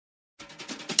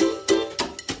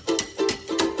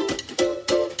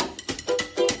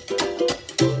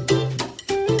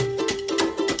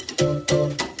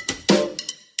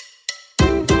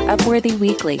Upworthy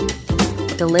Weekly,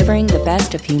 delivering the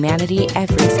best of humanity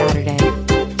every Saturday.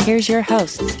 Here's your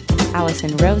hosts,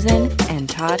 Allison Rosen and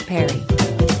Todd Perry.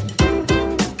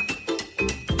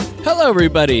 Hello,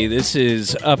 everybody. This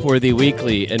is Upworthy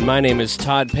Weekly, and my name is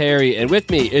Todd Perry, and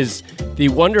with me is the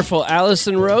wonderful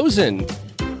Allison Rosen.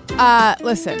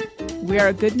 Listen, we are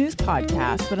a good news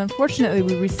podcast, but unfortunately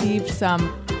we received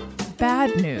some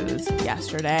bad news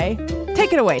yesterday.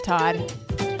 Take it away, Todd.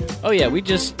 Oh, yeah, we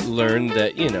just learned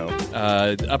that,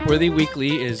 Upworthy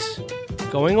Weekly is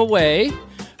going away.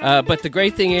 But the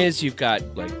great thing is you've got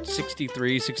like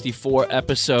 63, 64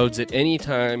 episodes at any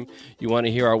time you want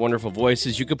to hear our wonderful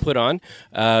voices you could put on.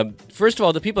 First of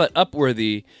all, the people at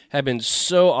Upworthy have been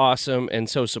so awesome and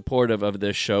so supportive of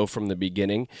this show from the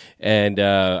beginning. And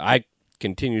I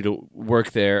continue to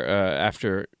work there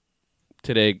after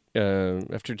today's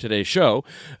show.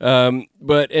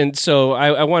 So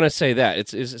I want to say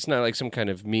that. It's not like some kind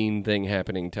of mean thing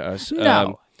happening to us.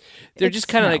 No. They're just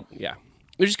kind of like, yeah.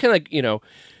 They're just kind of like,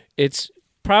 it's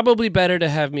probably better to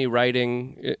have me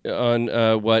writing on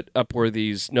what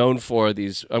Upworthy's known for,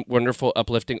 these wonderful,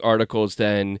 uplifting articles,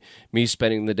 than me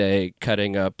spending the day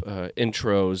cutting up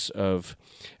intros of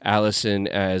Allison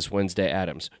as Wednesday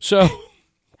Addams. So,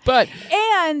 but...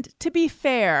 And to be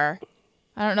fair,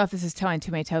 I don't know if this is telling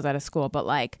too many tales out of school, but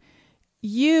like,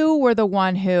 you were the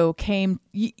one who came...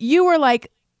 You were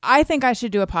like, I think I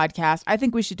should do a podcast. I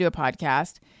think we should do a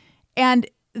podcast. And...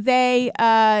 they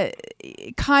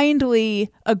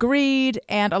kindly agreed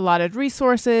and allotted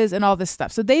resources and all this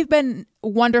stuff. So they've been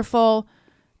wonderful.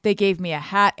 They gave me a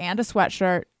hat and a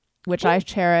sweatshirt, which I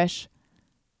cherish.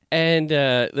 And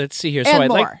let's see here. And so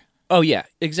more. Oh yeah,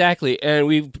 exactly. And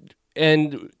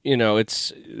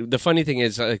it's the funny thing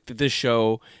is like this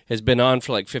show has been on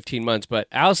for like 15 months, but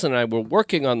Allison and I were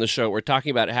working on the show. We're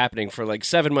talking about it happening for like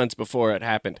 7 months before it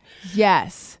happened.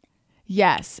 Yes,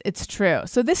 it's true.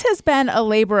 So this has been a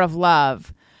labor of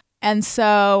love. And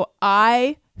so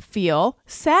I feel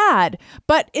sad,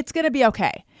 but it's going to be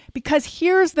okay. Because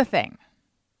here's the thing.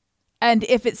 And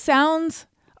if it sounds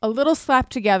a little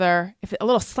slapped together, a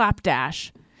little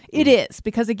slapdash, it is.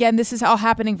 Because again, this is all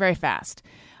happening very fast.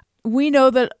 We know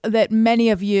that many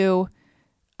of you,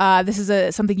 this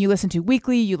is something you listen to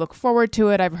weekly. You look forward to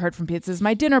it. I've heard from people, this is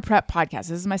my dinner prep podcast.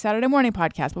 This is my Saturday morning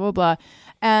podcast, blah, blah, blah.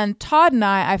 And Todd and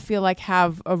I feel like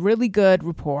have a really good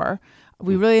rapport.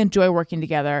 We really enjoy working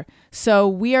together. So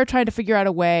we are trying to figure out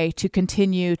a way to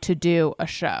continue to do a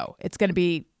show. It's going to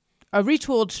be a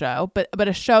retooled show, but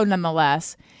a show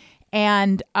nonetheless.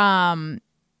 And I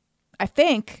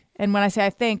think, and when I say I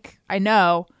think, I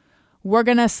know, we're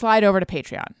going to slide over to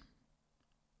Patreon.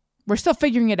 We're still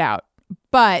figuring it out.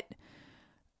 But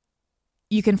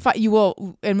you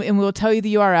will, and we'll tell you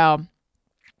the URL.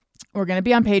 We're going to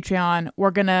be on Patreon.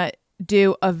 We're going to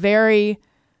do a very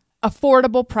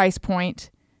affordable price point,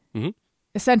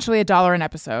 essentially $1 an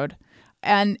episode.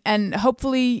 And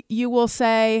hopefully you will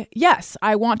say, yes,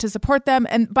 I want to support them.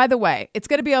 And by the way, it's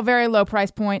going to be a very low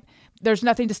price point. There's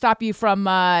nothing to stop you from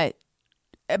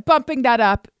bumping that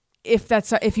up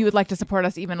if you would like to support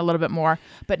us even a little bit more,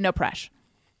 but no pressure.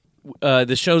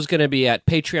 The show's going to be at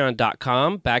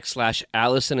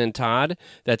patreon.com/Allison and Todd.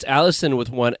 That's Allison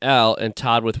with one L and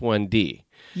Todd with one D.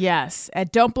 Yes.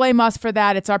 And don't blame us for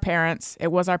that. It's our parents.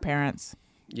 It was our parents.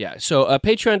 Yeah. So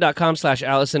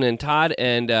patreon.com/Allison and Todd.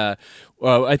 And I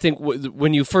think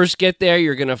when you first get there,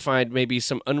 you're going to find maybe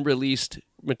some unreleased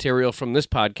material from this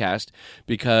podcast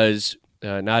because...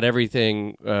 not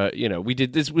everything, we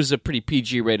did. This was a pretty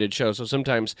PG rated show, so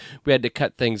sometimes we had to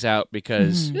cut things out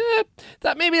because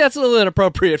thought maybe that's a little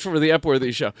inappropriate for the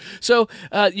Upworthy show. So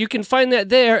you can find that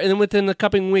there, and then within the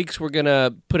coming weeks, we're going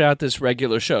to put out this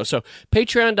regular show. So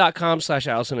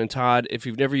patreon.com/Allison and Todd. If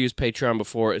you've never used Patreon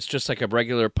before, it's just like a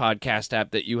regular podcast app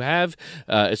that you have.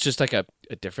 It's just like a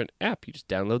different app. You just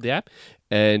download the app,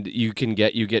 and you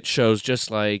get shows just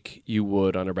like you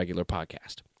would on a regular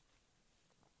podcast.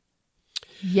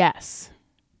 Yes.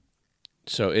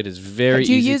 So it is very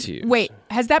easy to use. Wait,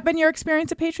 has that been your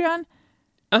experience at Patreon?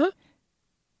 Uh-huh.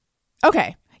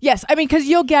 Okay. Yes. I mean, because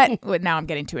you'll get... now I'm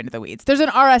getting too into the weeds. There's an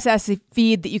RSS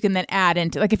feed that you can then add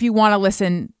into... Like, if you want to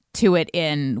listen to it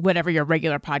in whatever your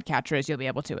regular podcatcher is, you'll be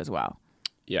able to as well.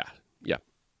 Yeah.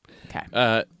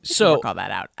 Okay. So... work all that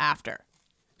out after.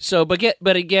 So, but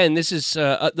again, this is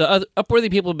the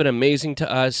Upworthy people have been amazing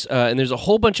to us, and there's a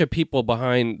whole bunch of people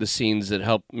behind the scenes that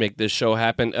help make this show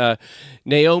happen.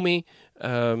 Naomi,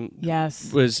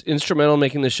 was instrumental in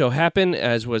making the show happen,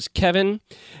 as was Kevin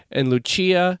and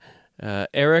Lucia.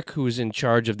 Eric, who was in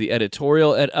charge of the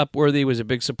editorial at Upworthy, was a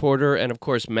big supporter, and of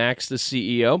course Max, the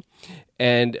CEO,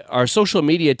 and our social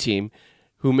media team,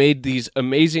 who made these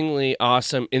amazingly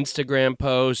awesome Instagram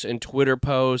posts and Twitter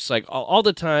posts, like all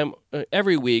the time,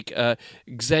 every week.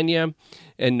 Xenia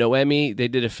and Noemi, they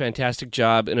did a fantastic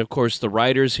job. And, of course, the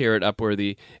writers here at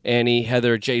Upworthy, Annie,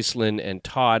 Heather, Jacelyn, and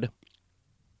Todd.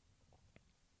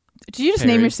 Did you just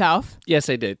name yourself? Yes,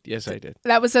 I did.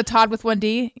 That was a Todd with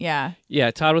 1D? Yeah. Yeah,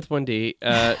 Todd with 1D.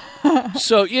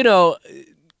 So, you know,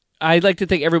 I'd like to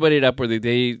thank everybody at Upworthy.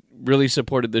 They really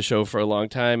supported the show for a long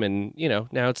time, and, you know,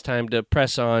 now it's time to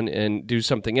press on and do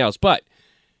something else.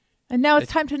 And now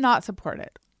it's time to not support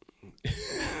it.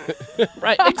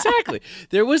 Right, exactly.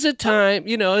 There was a time,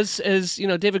 you know, as you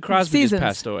know, David Crosby just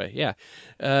passed away. Yeah.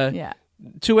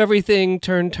 To everything,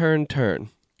 turn.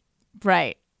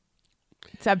 Right.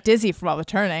 I'm dizzy from all the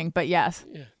turning, but yes.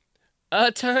 Yeah.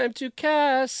 A time to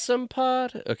cast some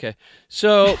pot. Okay.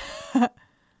 So,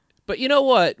 but you know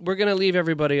what? We're going to leave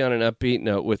everybody on an upbeat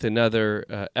note with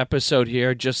another episode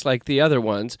here, just like the other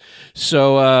ones.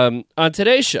 So, on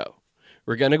today's show,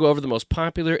 we're going to go over the most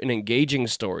popular and engaging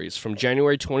stories from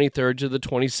January 23rd to the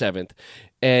 27th.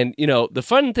 And, you know, the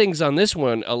fun things on this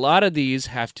one, a lot of these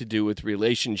have to do with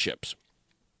relationships.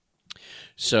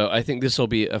 So I think this will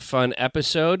be a fun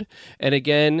episode. And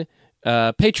again,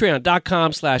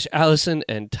 patreon.com/Allison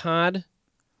and Todd.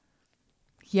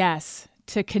 Yes,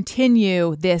 to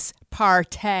continue this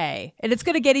partay. And it's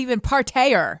going to get even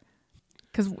partayer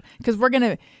because we're going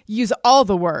to use all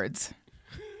the words.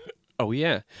 Oh,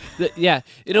 yeah.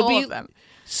 It'll all be of them.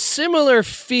 Similar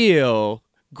feel,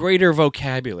 greater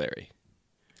vocabulary.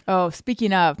 Oh,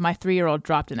 speaking of, my 3-year-old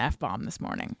dropped an F-bomb this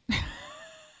morning.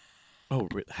 Oh,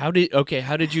 how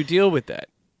did you deal with that?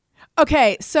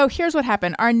 Okay, so here's what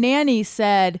happened. Our nanny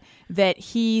said that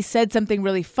he said something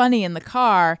really funny in the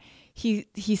car. He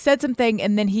said something,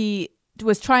 and then he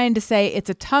was trying to say it's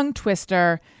a tongue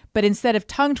twister, but instead of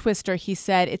tongue twister, he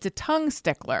said it's a tongue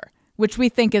stickler, which we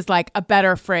think is like a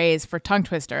better phrase for tongue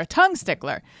twister, a tongue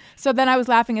stickler. So then I was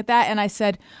laughing at that, and I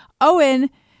said, Owen,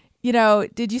 you know,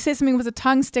 did you say something was a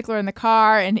tongue stickler in the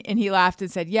car? And he laughed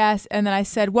and said, yes. And then I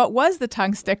said, what was the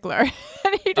tongue stickler?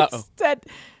 And he just said,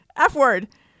 F word.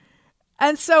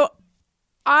 And so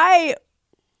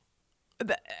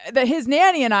his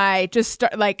nanny and I just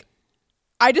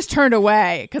I just turned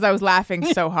away because I was laughing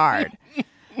so hard.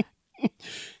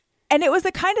 And it was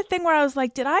the kind of thing where I was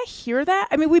like, did I hear that?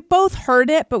 I mean, we both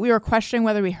heard it, but we were questioning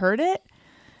whether we heard it.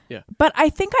 Yeah. But I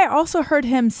think I also heard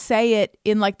him say it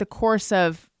in like the course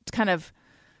of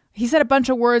he said a bunch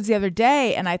of words the other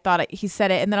day, and I thought he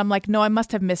said it, and then I'm like, no, I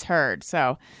must have misheard.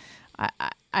 So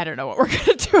I don't know what we're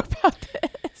going to do about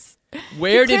this.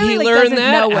 Where did he learn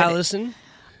that, Allison?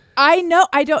 I know.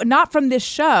 I don't. Not from this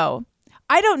show.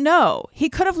 I don't know. He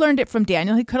could have learned it from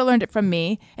Daniel. He could have learned it from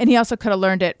me, and he also could have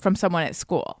learned it from someone at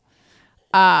school.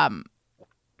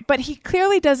 But he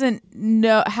clearly doesn't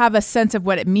have a sense of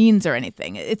what it means or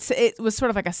anything. It was sort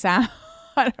of like a sound.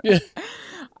 I don't know.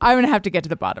 I'm going to have to get to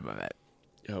the bottom of it.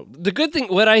 The good thing,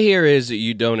 what I hear is that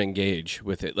you don't engage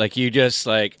with it. Like, you just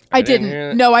like... I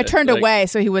didn't. No, I turned away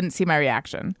so he wouldn't see my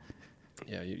reaction.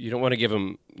 Yeah, you don't want to give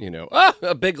him,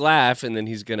 a big laugh, and then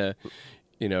he's going to,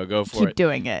 go for it. Keep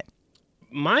doing it.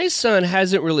 My son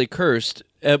hasn't really cursed,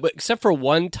 except for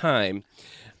one time.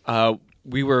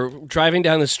 We were driving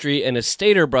down the street, and a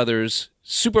Stater Brothers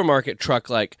supermarket truck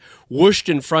whooshed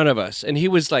in front of us, and he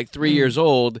was 3 years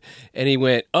old, and he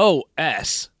went, "Oh,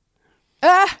 S."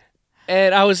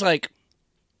 And I was like,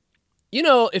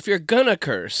 if you're gonna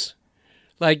curse,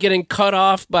 getting cut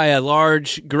off by a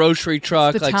large grocery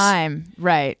truck, it's the time,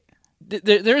 right?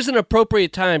 There's an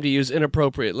appropriate time to use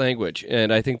inappropriate language,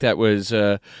 and I think that was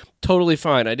totally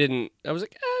fine. I was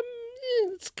like,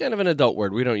 it's kind of an adult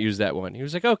word. We don't use that one. He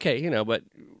was like, okay, but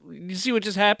you see what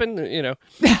just happened, I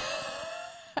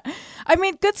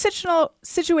mean, good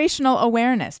situational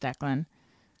awareness, Declan.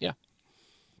 Yeah.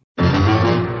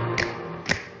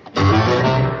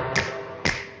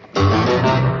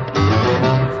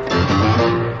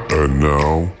 And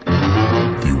now,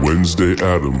 the Wednesday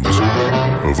Addams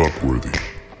of Upworthy,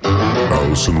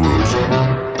 Allison Rosen.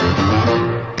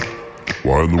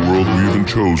 Why in the world we even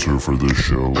chose her for this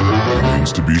show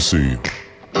remains to be seen.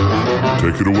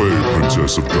 Take it away,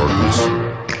 Princess of Darkness.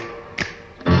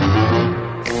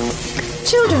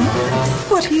 Children,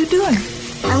 what are you doing?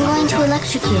 I'm going to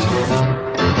electrocute her.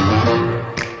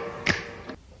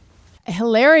 A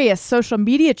hilarious social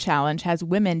media challenge has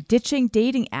women ditching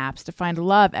dating apps to find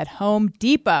love at Home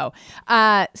Depot.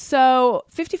 So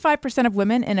 55% of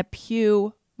women in a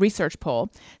Pew Research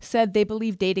poll said they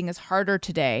believe dating is harder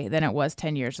today than it was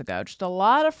 10 years ago. Just a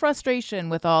lot of frustration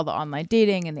with all the online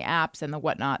dating and the apps and the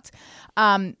whatnots.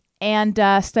 And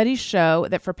studies show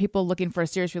that for people looking for a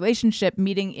serious relationship,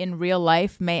 meeting in real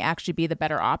life may actually be the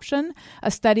better option. A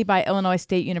study by Illinois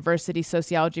State University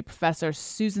sociology professor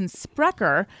Susan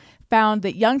Sprecher found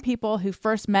that young people who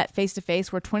first met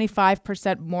face-to-face were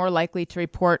 25% more likely to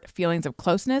report feelings of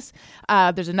closeness.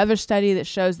 There's another study that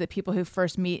shows that people who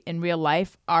first meet in real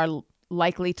life are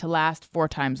likely to last 4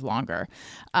 times longer.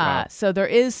 Wow. So there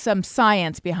is some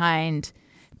science behind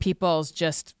people's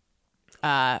just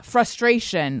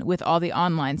frustration with all the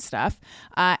online stuff.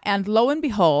 And lo and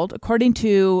behold, according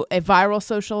to a viral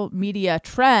social media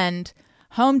trend,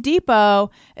 Home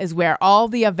Depot is where all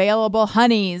the available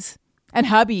honeys and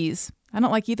hubbies, I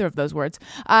don't like either of those words,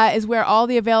 is where all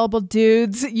the available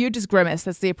dudes, you just grimace,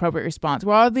 that's the appropriate response,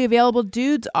 where all the available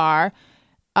dudes are.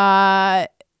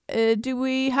 Do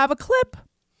we have a clip?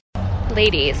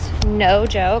 Ladies, no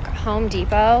joke, Home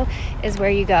Depot is where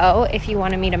you go if you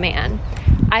want to meet a man.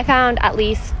 I found at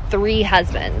least 3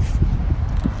 husbands.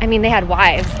 I mean, they had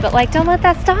wives, but like, don't let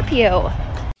that stop you.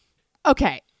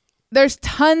 Okay, there's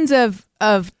tons of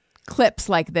clips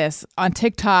like this on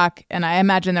TikTok, and I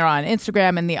imagine they're on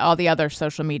Instagram and all the other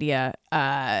social media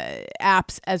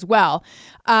apps as well.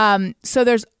 So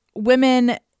there's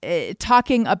women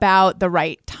talking about the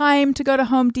right time to go to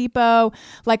Home Depot.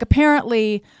 Like,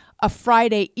 apparently a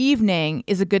Friday evening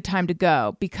is a good time to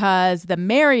go because the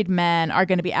married men are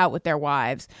going to be out with their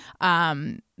wives.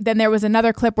 Then there was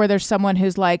another clip where there's someone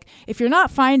who's like, if you're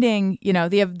not finding,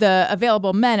 the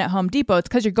available men at Home Depot, it's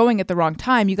because you're going at the wrong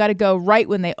time. You got to go right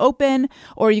when they open,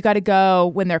 or you got to go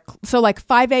when they're so like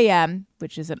 5 a.m.,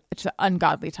 which is it's an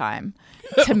ungodly time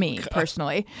to me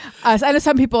personally. I know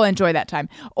some people enjoy that time,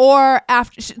 or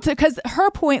after, because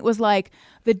her point was like,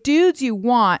 the dudes you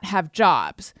want have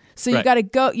jobs. So you got to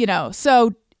go,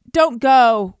 so don't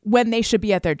go when they should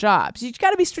be at their jobs. You got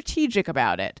to be strategic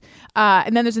about it.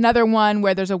 And then there's another one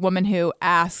where there's a woman who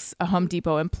asks a Home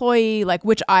Depot employee, like,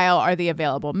 which aisle are the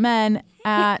available men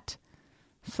at?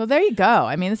 So there you go.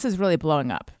 I mean, this is really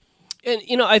blowing up. And,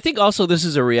 I think also this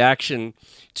is a reaction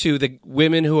to the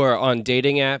women who are on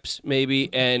dating apps,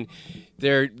 maybe, and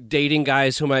they're dating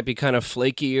guys who might be kind of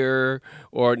flakier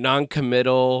or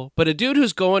non-committal. But a dude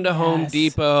who's going to Home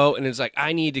Depot and is like,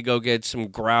 I need to go get some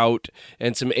grout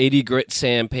and some 80 grit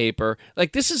sandpaper.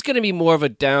 Like, this is going to be more of a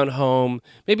down-home,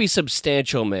 maybe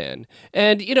substantial man.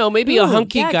 And, maybe a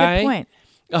hunky guy. Good point.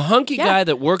 A hunky guy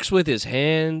that works with his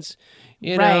hands,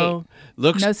 knows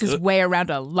his way around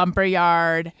a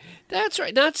lumberyard. That's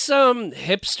right. Not some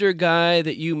hipster guy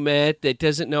that you met that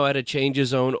doesn't know how to change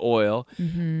his own oil.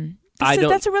 Mm-hmm.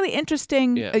 That's a really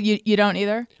interesting... Yeah. You don't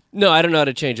either? No, I don't know how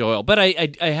to change oil. But I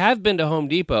have been to Home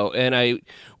Depot, and I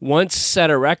once set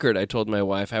a record, I told my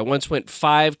wife. I once went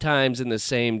 5 times in the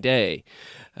same day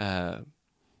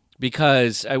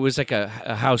because I was like a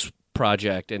house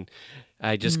project, and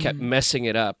I just kept messing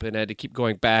it up, and I had to keep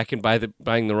going back and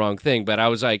buying the wrong thing. But I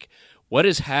was like, what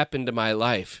has happened to my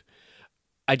life?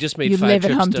 I just made 5 trips to... You live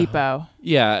at Home Depot.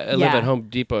 Yeah, I live at Home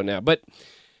Depot now. But...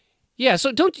 yeah,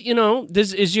 so don't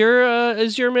is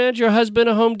your man, your husband,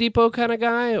 a Home Depot kind of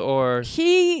guy, or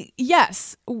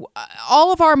yes,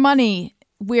 all of our money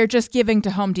we're just giving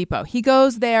to Home Depot. He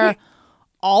goes there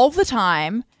all the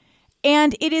time,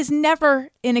 and it is never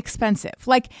inexpensive.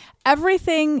 Like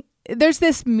everything, there's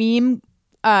this meme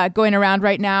going around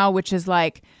right now, which is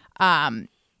like,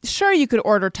 sure, you could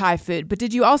order Thai food, but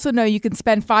did you also know you can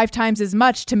spend 5 times as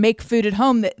much to make food at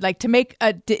home to make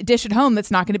a dish at home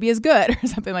that's not going to be as good or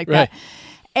something like that.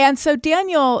 And so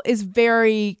Daniel is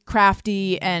very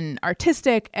crafty and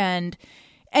artistic, and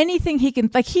anything he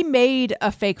can, like, he made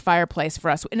a fake fireplace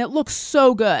for us and it looks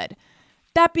so good.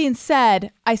 That being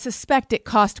said, I suspect it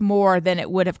cost more than it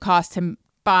would have cost him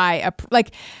buy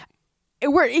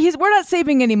we're not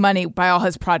saving any money by all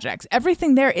his projects.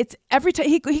 Everything there, it's every time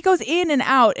he goes in and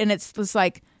out, and it's just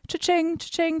like cha-ching,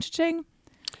 cha-ching, cha-ching.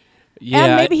 Yeah,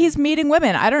 and maybe he's meeting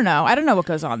women. I don't know what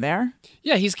goes on there.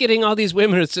 Yeah, he's getting all these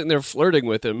women who are sitting there flirting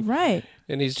with him. Right.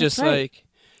 And he's just like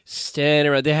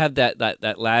standing around. They have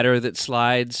that ladder that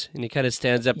slides, and he kind of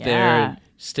stands up there and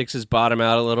sticks his bottom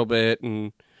out a little bit.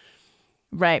 And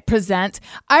present.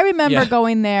 I remember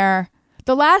going there.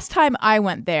 The last time I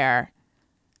went there,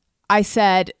 I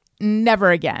said,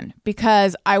 never again,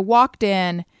 because I walked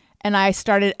in and I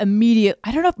started I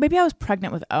don't know, maybe I was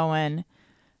pregnant with Owen,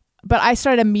 but I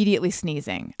started immediately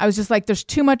sneezing. I was just like, there's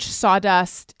too much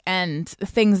sawdust and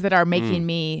things that are making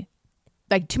me,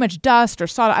 like, too much dust or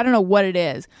sawdust. I don't know what it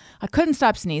is. I couldn't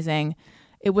stop sneezing.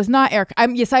 It was not air.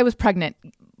 Yes, I was pregnant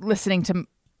listening to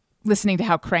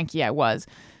how cranky I was,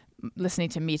 listening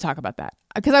to me talk about that.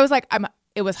 Because I was like,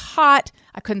 it was hot.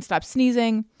 I couldn't stop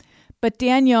sneezing. But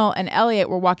Daniel and Elliot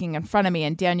were walking in front of me,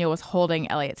 and Daniel was holding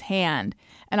Elliot's hand.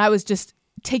 And I was just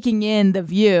taking in the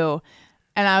view.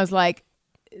 And I was like,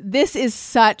 this is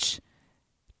such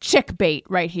chick bait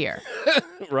right here.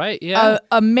 Right, yeah.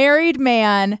 A married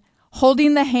man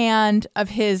holding the hand of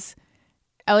his...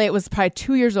 Elliot was probably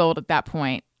 2 years old at that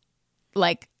point.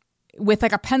 Like, with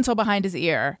like a pencil behind his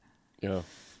ear. Yeah.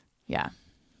 Yeah.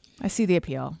 I see the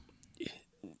appeal.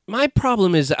 My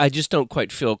problem is I just don't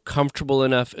quite feel comfortable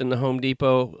enough in the Home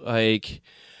Depot. Like,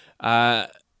 I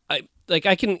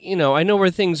can, I know where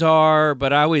things are,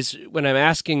 but I always, when I'm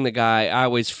asking the guy, I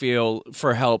always feel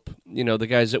for help. The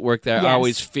guys that work there, Yes. I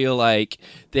always feel like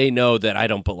they know that I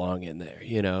don't belong in there.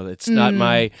 It's not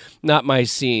my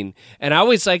scene. And I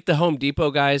always like the Home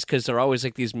Depot guys because they're always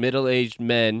like these middle-aged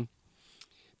men.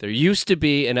 There used to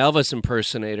be an Elvis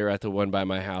impersonator at the one by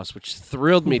my house, which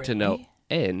thrilled me to no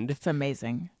end. It's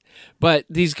amazing. But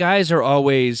these guys they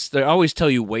always tell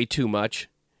you way too much.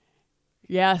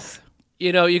 Yes.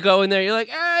 You go in there, you're like,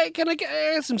 hey, can I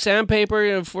get some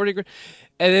sandpaper, 40 grand.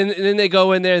 And then they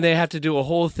go in there and they have to do a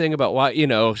whole thing about why,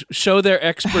 show their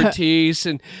expertise.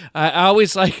 And I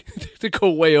always like to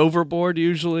go way overboard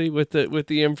usually with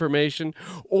the information.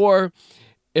 Or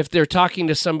if they're talking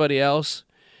to somebody else,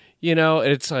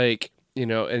 it's like,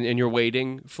 and you're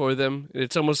waiting for them.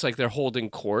 It's almost like they're holding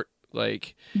court.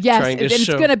 Like, yes, trying to it's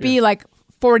show, going to be like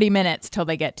 40 minutes till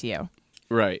they get to you.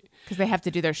 Right. Because they have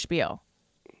to do their spiel.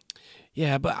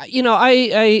 Yeah, but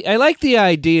I like the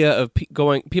idea of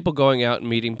people going out and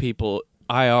meeting people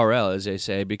IRL, as they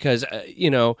say, because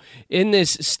in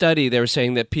this study they were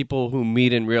saying that people who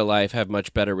meet in real life have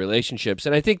much better relationships,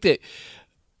 and I think that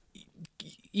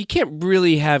you can't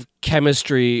really have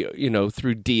chemistry,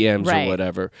 through DMs right. or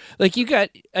whatever. Like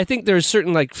I think there's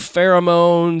certain like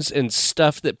pheromones and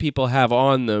stuff that people have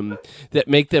on them that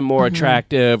make them more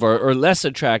attractive or less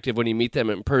attractive when you meet them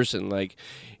in person. Like,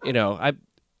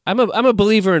 I'm a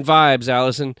believer in vibes,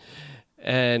 Allison.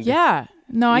 And yeah,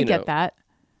 no, I get that.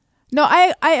 No,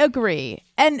 I agree.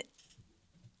 And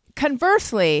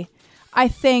conversely, I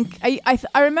think I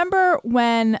remember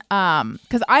when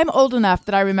because I'm old enough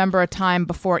that I remember a time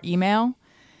before email.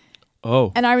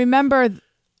 Oh. And I remember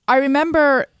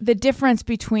the difference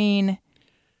between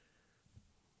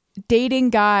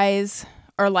dating guys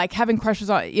or like having crushes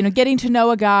on, getting to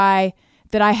know a guy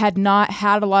that I had not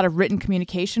had a lot of written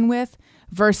communication with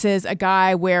versus a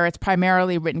guy where it's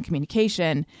primarily written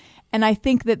communication. And I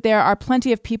think that there are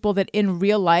plenty of people that in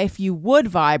real life you would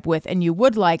vibe with and you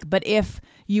would like, but if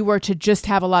you were to just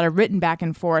have a lot of written back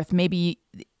and forth, maybe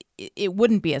it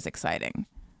wouldn't be as exciting.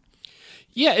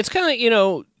 Yeah, it's kind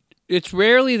of, it's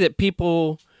rarely that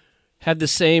people have the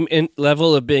same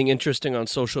level of being interesting on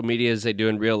social media as they do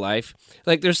in real life.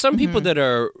 Like there's some people that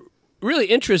are really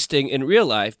interesting in real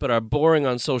life but are boring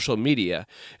on social media.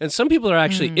 And some people are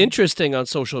actually interesting on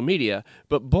social media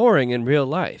but boring in real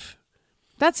life.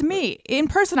 That's me. In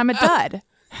person, I'm a dud.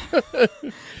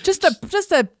 just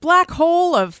a black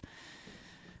hole of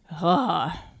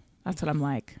that's what I'm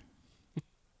like.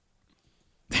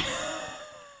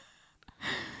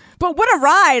 But what a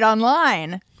ride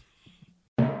online.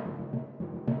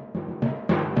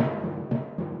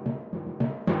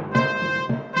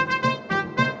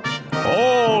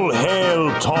 All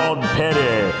hail Todd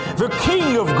Petty, the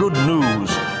king of good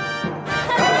news.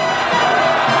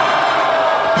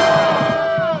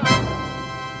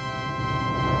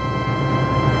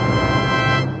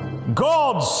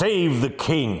 God save the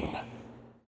king.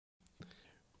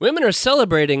 Women are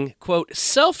celebrating, quote,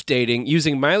 self-dating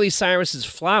using Miley Cyrus's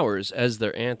Flowers as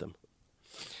their anthem.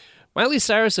 Miley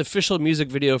Cyrus' official music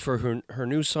video for her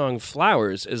new song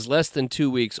Flowers is less than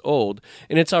 2 weeks old,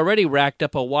 and it's already racked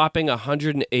up a whopping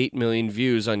 108 million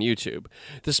views on YouTube.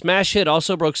 The smash hit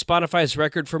also broke Spotify's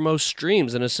record for most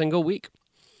streams in a single week.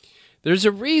 There's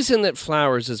a reason that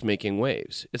Flowers is making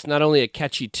waves. It's not only a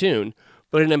catchy tune,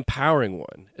 but an empowering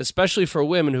one, especially for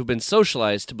women who've been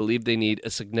socialized to believe they need a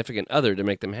significant other to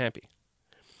make them happy.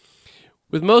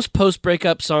 With most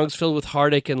post-breakup songs filled with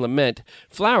heartache and lament,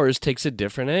 Flowers takes a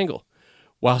different angle.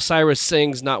 While Cyrus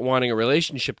sings not wanting a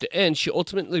relationship to end, she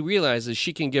ultimately realizes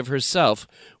she can give herself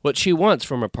what she wants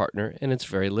from a partner, and it's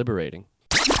very liberating.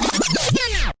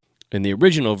 In the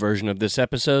original version of this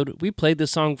episode, we played the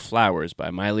song Flowers by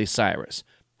Miley Cyrus.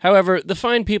 However, the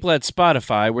fine people at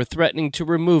Spotify were threatening to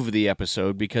remove the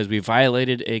episode because we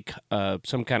violated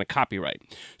some kind of copyright.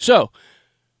 So,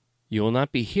 you will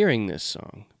not be hearing this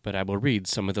song, but I will read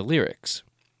some of the lyrics.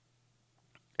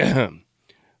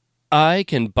 I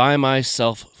can buy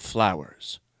myself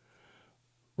flowers.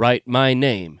 Write my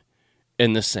name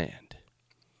in the sand.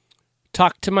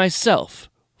 Talk to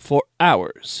myself for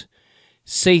hours.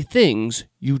 say things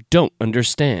you don't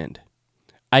understand.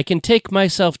 I can take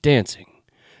myself dancing,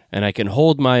 and I can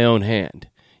hold my own hand.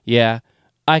 Yeah,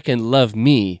 I can love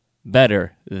me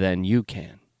better than you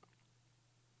can.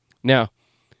 Now,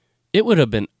 it would have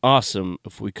been awesome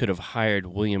if we could have hired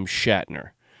William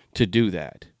Shatner to do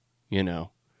that, you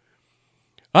know.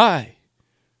 I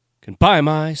can buy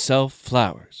myself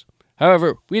flowers.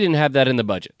 However, we didn't have that in the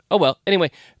budget. Oh well,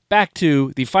 anyway, back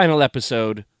to the final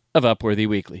episode of Upworthy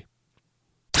Weekly.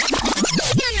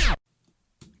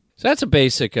 So that's a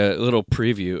basic little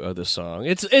preview of the song.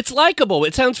 It's likable.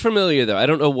 It sounds familiar, though. I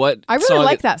don't know what I really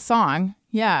like that song.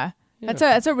 Yeah.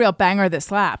 That's a real banger that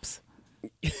slaps.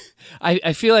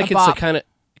 I feel like it's the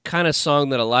kind of song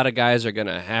that a lot of guys are going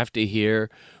to have to hear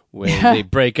when they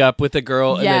break up with a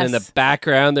girl, and then in the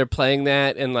background they're playing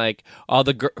that, and like all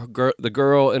the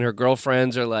girl and her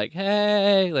girlfriends are like,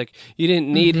 "Hey, like you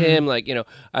didn't need him, like you know,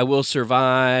 I will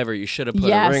survive, or you should have put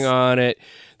a ring on it."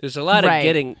 There's a lot of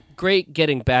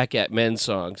getting back at men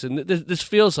songs, and this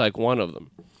feels like one of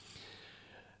them.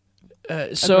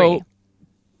 So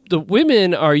the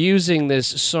women are using this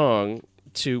song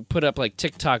to put up like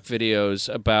TikTok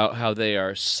videos about how they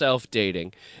are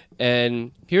self-dating,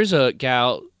 and here's a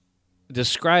gal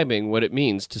describing what it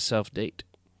means to self-date.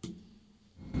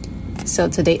 So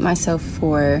to date myself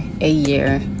for a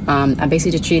year, I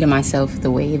basically just treated myself the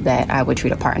way that I would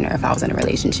treat a partner if I was in a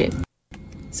relationship.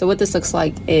 So what this looks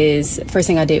like is, first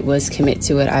thing I did was commit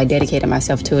to it. I dedicated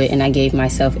myself to it, and I gave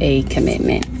myself a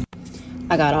commitment.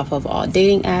 I got off of all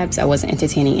dating apps. I wasn't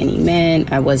entertaining any men.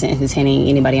 I wasn't entertaining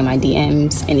anybody in my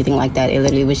DMs, anything like that. It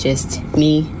literally was just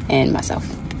me and myself.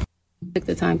 I took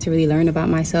the time to really learn about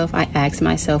myself. I asked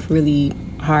myself really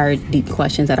hard, deep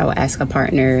questions that I would ask a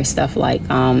partner. Stuff like,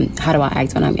 how do I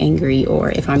act when I'm angry? Or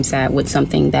if I'm sad, what's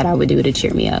something that I would do to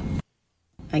cheer me up?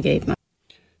 I gave my...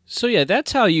 So yeah,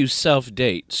 that's how you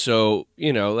self-date. So,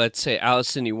 you know, let's say,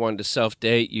 Allison, you wanted to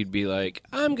self-date, you'd be like,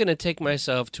 I'm going to take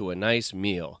myself to a nice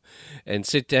meal and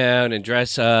sit down and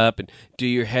dress up and do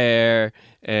your hair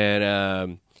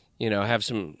and, you know, have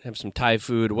some Thai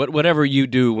food, whatever you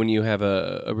do when you have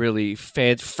a really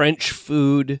French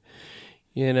food,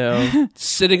 you know,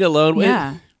 sitting alone.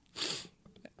 Yeah.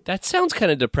 That sounds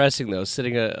kind of depressing, though,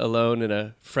 sitting alone in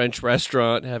a French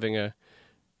restaurant having a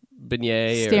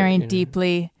beignet. Staring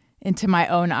deeply into my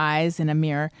own eyes in a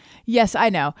mirror. Yes, I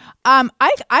know. I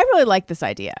really like this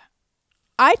idea.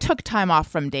 I took time off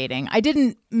from dating. I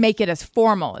didn't make it as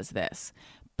formal as this,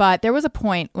 but there was a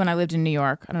point when I lived in New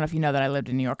York. I don't know if you know that I lived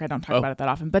in New York. I don't talk about it that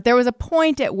often, but there was a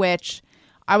point at which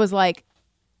I was like,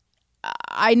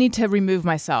 I need to remove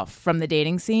myself from the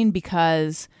dating scene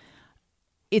because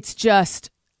it's just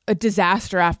a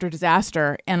disaster after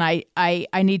disaster, and I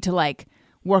need to like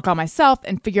work on myself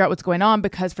and figure out what's going on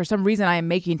because for some reason I am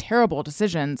making terrible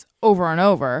decisions over and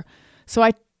over. So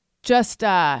I just,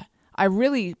 I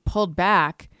really pulled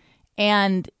back,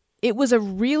 and it was a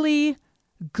really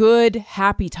good,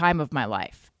 happy time of my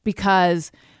life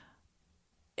because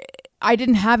I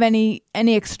didn't have any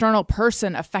external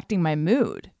person affecting my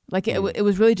mood. Like it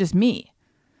was really just me.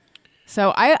 So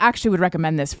I actually would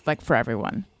recommend this like for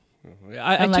everyone,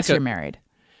 unless you're married.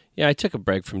 Yeah, I took a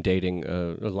break from dating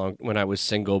when I was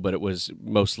single, but it was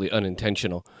mostly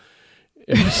unintentional.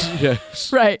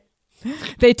 Yes. Right.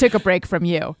 They took a break from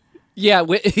you. Yeah,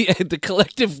 the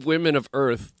collective women of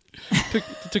Earth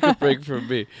took a break from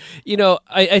me. You know,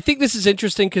 I think this is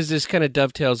interesting because this kind of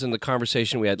dovetails in the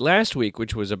conversation we had last week,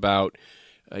 which was about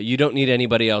you don't need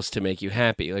anybody else to make you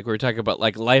happy. Like we were talking about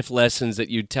like life lessons that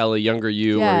you'd tell a younger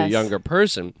you or a younger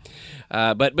person.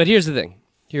 But here's the thing.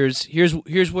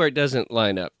 Here's where it doesn't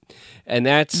line up, and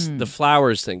that's the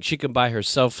flowers thing. She can buy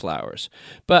herself flowers,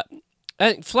 but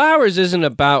flowers isn't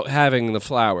about having the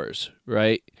flowers,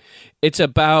 right? It's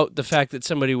about the fact that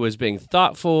somebody was being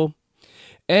thoughtful,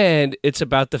 and it's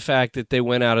about the fact that they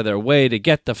went out of their way to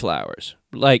get the flowers.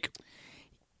 Like,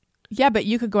 yeah, but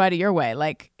you could go out of your way.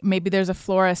 Like maybe there's a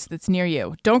florist that's near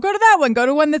you. Don't go to that one. Go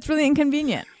to one that's really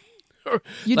inconvenient.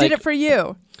 You did it for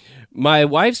you. My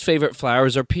wife's favorite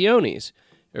flowers are peonies.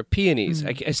 Or peonies.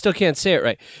 I still can't say it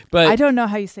right. But I don't know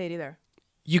how you say it either.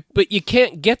 But you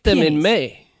can't get them in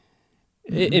May.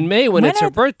 In May when it's her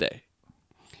birthday.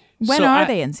 When are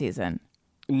they in season?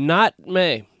 Not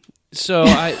May. So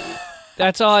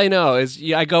that's all I know is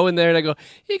I go in there and I go,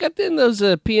 you got in those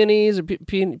peonies or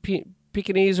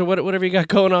Pekingese or whatever you got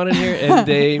going on in here, and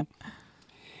they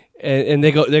and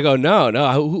they go no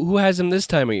who has them this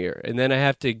time of year, and then I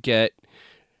have to get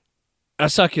a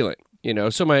succulent. You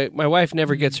know, so my wife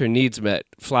never gets her needs met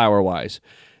flower-wise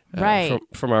right.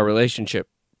 from our relationship.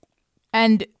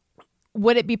 And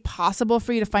would it be possible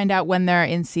for you to find out when they're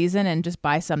in season and just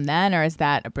buy some then, or is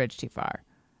that a bridge too far?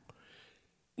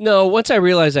 No, once I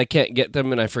realize I can't get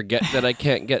them and I forget that I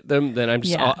can't get them, then I'm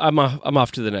just Yeah. I'm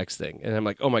off to the next thing, and I'm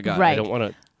like, oh my god, I Right. don't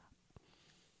want to.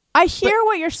 I hear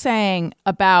what you're saying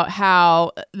about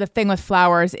how the thing with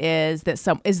flowers is that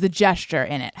is the gesture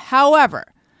in it. However,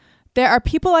 there are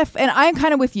people and I'm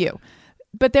kind of with you,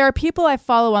 but there are people I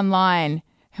follow online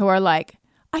who are like,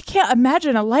 I can't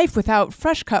imagine a life without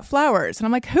fresh cut flowers. And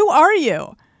I'm like, who are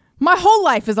you? My whole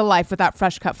life is a life without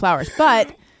fresh cut flowers.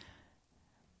 But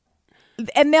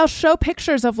and they'll show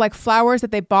pictures of like flowers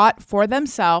that they bought for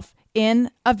themselves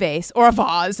in a vase or a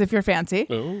vase if you're fancy.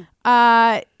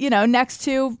 Next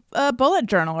to a bullet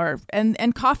journal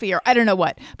and coffee or I don't know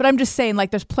what. But I'm just saying,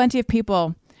 like, there's plenty of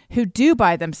people who do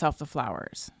buy themselves the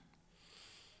flowers.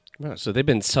 Wow, so they've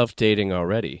been self-dating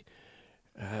already.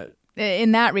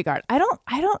 In that regard, I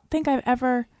don't think I've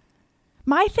ever.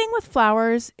 My thing with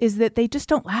flowers is that they just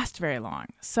don't last very long.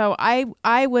 So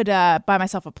I would buy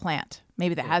myself a plant,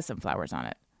 maybe that has some flowers on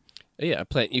it. Yeah, a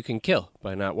plant you can kill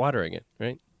by not watering it,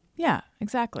 right? Yeah,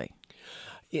 exactly.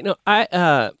 You know,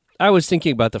 I was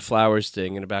thinking about the flowers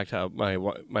thing and about how my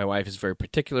wife is very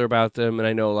particular about them, and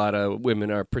I know a lot of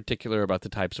women are particular about the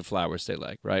types of flowers they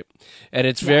like, right? And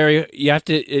it's you have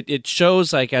to. It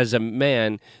shows like as a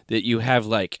man that you have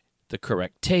like the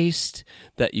correct taste,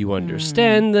 that you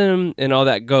understand them, and all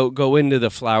that go into the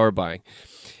flower buying.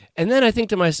 And then I think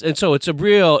to myself, and so it's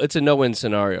a no-win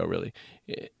scenario, really.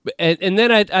 And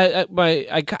then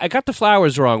I got the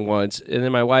flowers wrong once, and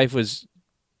then my wife was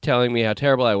telling me how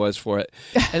terrible I was for it,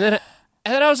 and then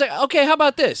I was like, okay, how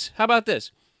about this? How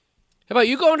about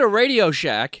you go into Radio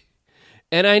Shack?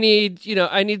 And I need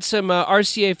some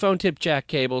RCA phone tip jack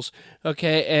cables,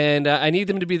 okay? And I need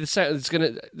them to be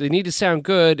they need to sound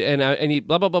good, and I need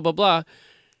blah blah blah blah blah.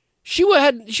 She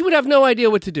would have no idea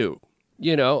what to do,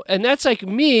 and that's like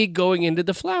me going into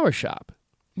the flower shop.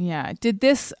 Yeah. Did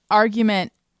this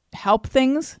argument help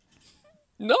things?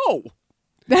 No.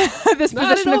 This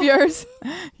position of yours?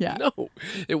 Yeah. No,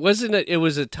 it wasn't. It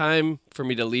was a time for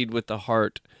me to lead with the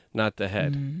heart, not the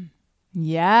head.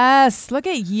 Yes, look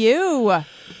at you.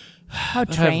 How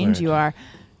trained you are.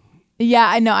 Yeah,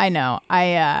 I know.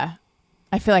 I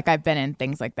feel like I've been in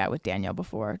things like that with Daniel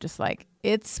before. Just like,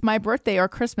 it's my birthday or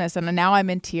Christmas, and now I'm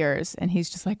in tears. And he's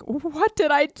just like, what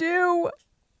did I do?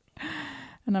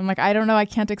 And I'm like, I don't know. I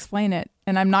can't explain it.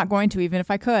 And I'm not going to, even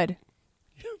if I could.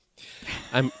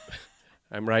 I'm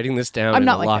writing this down I'm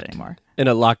not like that anymore. In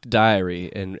a locked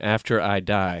diary. And after I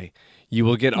die, you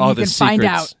will get all the secrets. Find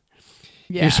out.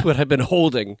 Yeah. Here's what I've been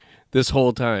holding this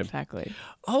whole time. Exactly.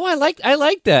 Oh, I like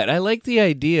that. I like the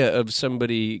idea of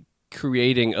somebody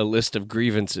creating a list of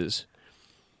grievances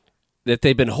that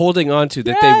they've been holding on to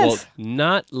that they will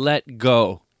not let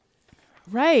go.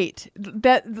 Right.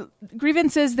 That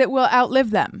grievances that will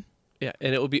outlive them. Yeah,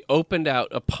 and it will be opened out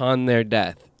upon their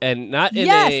death. And not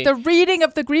in the reading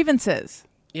of the grievances.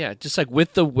 Yeah, just like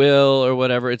with the will or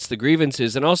whatever, it's the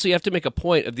grievances. And also you have to make a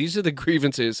point of these are the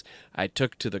grievances I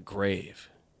took to the grave.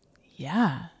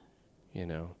 Yeah.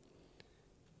 I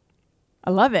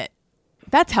love it.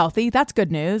 That's healthy. That's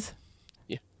good news.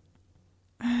 Yeah.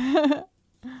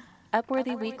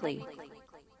 Upworthy Weekly.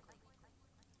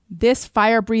 This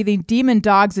fire-breathing demon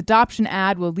dog's adoption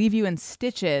ad will leave you in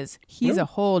stitches. He's a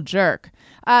whole jerk.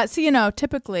 So,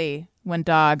 typically when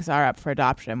dogs are up for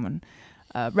adoption, when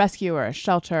a rescue or a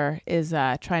shelter is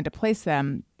trying to place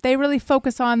them, they really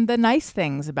focus on the nice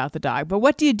things about the dog. But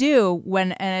what do you do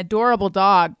when an adorable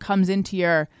dog comes into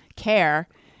your care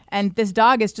and this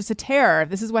dog is just a terror?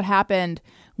 This is what happened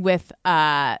with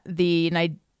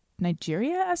the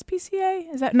Nigeria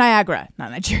SPCA? Is that Niagara?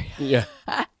 Not Nigeria. Yeah.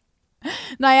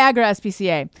 Niagara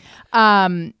SPCA.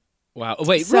 Wow.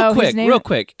 Wait, so real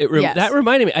quick. Yes. That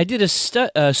reminded me. I did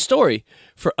a story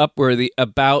for Upworthy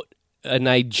about a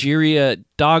Nigeria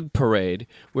dog parade,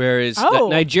 whereas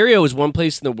Nigeria was one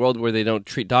place in the world where they don't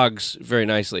treat dogs very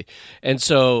nicely. And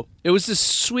so it was the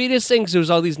sweetest thing because there was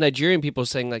all these Nigerian people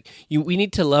saying, like, we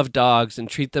need to love dogs and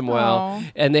treat them well.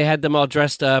 Aww. And they had them all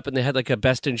dressed up, and they had like a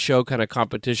best in show kind of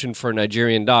competition for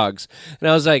Nigerian dogs. And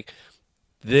I was like,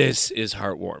 this is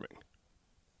heartwarming.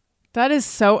 That is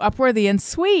so Upworthy and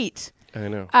sweet. I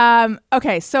know.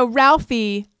 Okay, so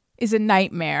Ralphie is a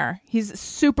nightmare. He's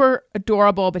super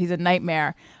adorable, but he's a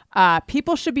nightmare.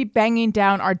 People should be banging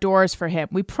down our doors for him.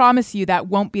 We promise you that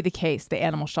won't be the case, the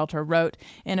animal shelter wrote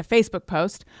in a Facebook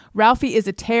post. Ralphie is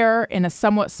a terror in a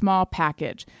somewhat small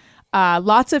package.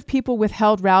 Lots of people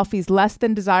withheld Ralphie's less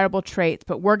than desirable traits,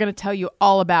 but we're going to tell you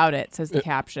all about it, says the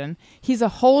caption. He's a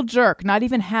whole jerk, not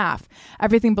even half.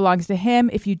 Everything belongs to him.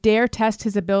 If you dare test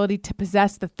his ability to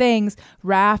possess the things,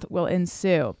 wrath will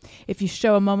ensue. If you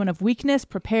show a moment of weakness,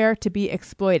 prepare to be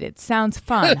exploited. Sounds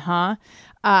fun, huh?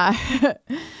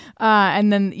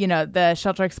 And then, the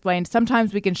shelter explained,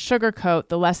 sometimes we can sugarcoat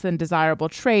the less than desirable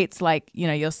traits. Like,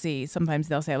 you'll see, sometimes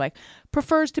they'll say like,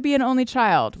 prefers to be an only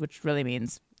child, which really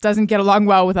means doesn't get along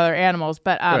well with other animals.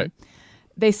 But Right.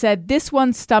 They said, this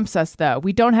one stumps us, though.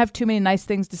 We don't have too many nice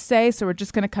things to say, so we're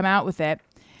just going to come out with it.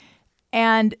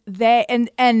 And the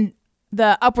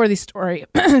Upworthy story,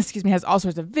 excuse me, has all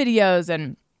sorts of videos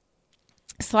and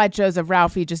slideshows of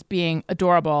Ralphie just being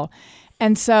adorable.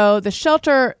 And so the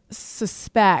shelter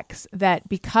suspects that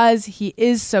because he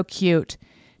is so cute,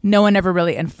 no one ever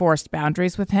really enforced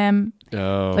boundaries with him,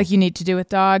 like you need to do with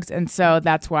dogs. And so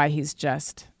that's why he's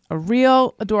just a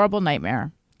real adorable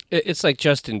nightmare. It's like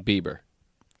Justin Bieber,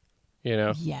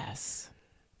 Yes.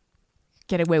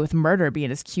 Get away with murder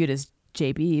being as cute as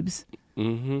Jay Biebs.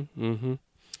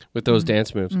 With those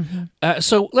dance moves.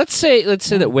 So let's say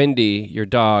that Wendy, your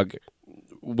dog,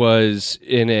 was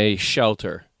in a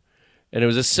shelter, and it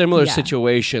was a similar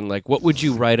situation. Like, what would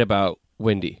you write about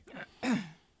Wendy?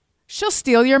 She'll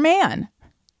steal your man.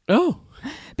 Oh,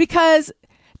 because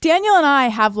Daniel and I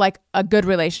have like a good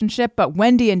relationship, but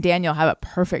Wendy and Daniel have a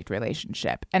perfect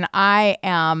relationship. And I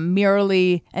am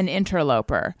merely an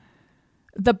interloper.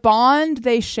 The bond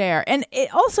they share. And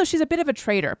she's a bit of a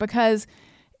traitor because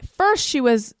first she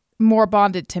was more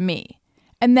bonded to me.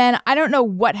 And then I don't know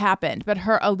what happened, but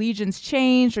her allegiance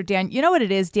changed you know what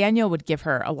it is? Daniel would give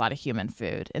her a lot of human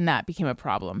food and that became a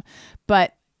problem.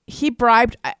 But he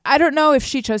bribed, I don't know if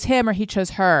she chose him or he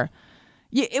chose her.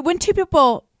 When two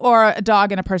people or a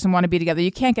dog and a person want to be together,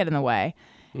 you can't get in the way.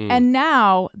 And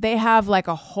now they have like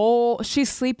she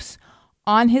sleeps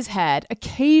on his head.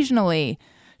 Occasionally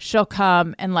she'll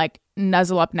come and like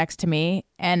nuzzle up next to me.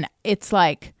 And it's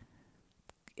like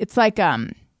if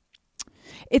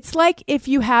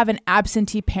you have an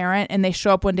absentee parent and they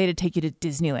show up one day to take you to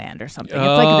Disneyland or something. It's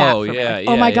like that for me. Like,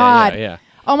 oh my God. Yeah.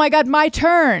 Oh my God, my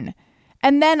turn.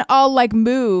 And then I'll like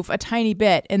move a tiny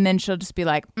bit and then she'll just be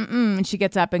like, and she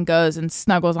gets up and goes and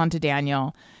snuggles onto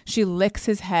Daniel. She licks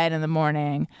his head in the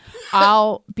morning.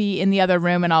 I'll be in the other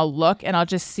room and I'll look and I'll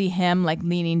just see him like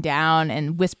leaning down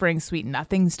and whispering sweet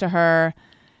nothings to her.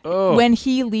 Oh. When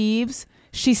he leaves,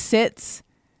 she sits.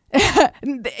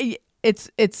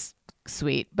 It's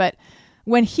sweet. But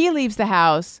when he leaves the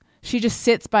house, she just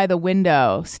sits by the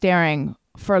window staring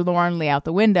forlornly out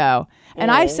the window. And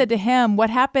I said to him, what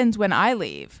happens when I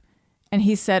leave? And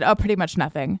he said, oh, pretty much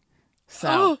nothing.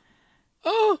 So,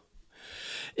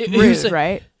 rude,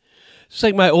 right? It's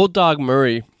like my old dog,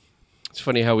 Murray. It's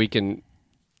funny how we can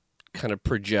kind of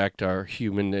project our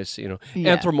humanness,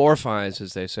 anthropomorphize,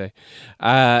 as they say.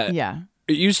 It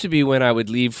used to be when I would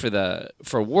leave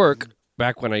for work,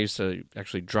 back when I used to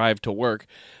actually drive to work,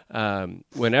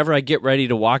 whenever I get ready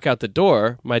to walk out the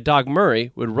door, my dog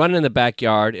Murray would run in the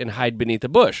backyard and hide beneath a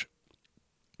bush.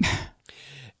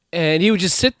 And he would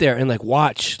just sit there and like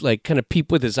watch, like kind of peep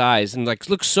with his eyes and like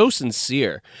look so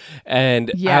sincere.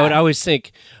 And I would always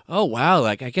think, oh, wow,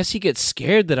 like I guess he gets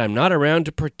scared that I'm not around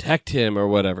to protect him or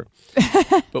whatever.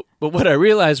 But what I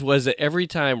realized was that every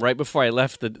time right before I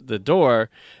left the door,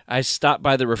 I stopped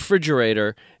by the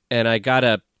refrigerator and I got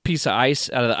a piece of ice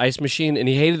out of the ice machine, and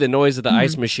he hated the noise of the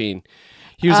ice machine.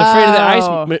 He was afraid of the ice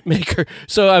maker,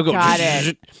 so I would go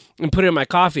and put it in my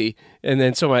coffee, and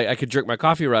then so I could drink my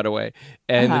coffee right away.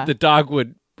 And the dog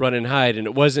would run and hide, and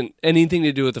it wasn't anything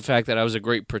to do with the fact that I was a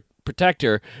great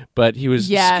protector, but he was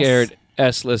scared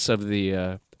S-less of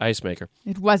the ice maker.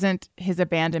 It wasn't his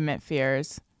abandonment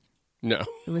fears. No.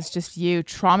 It was just you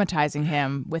traumatizing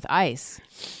him with ice.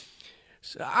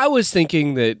 So I was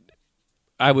thinking that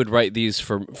I would write these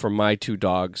for my two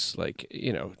dogs, like,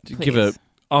 to give a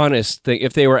honest thing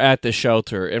if they were at the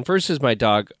shelter. And first is my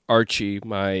dog Archie,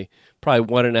 my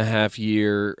probably 1.5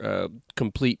 year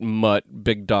complete mutt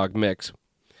big dog mix.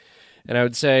 And I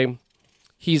would say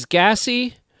he's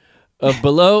gassy, of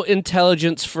below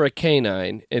intelligence for a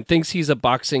canine, and thinks he's a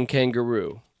boxing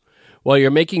kangaroo. While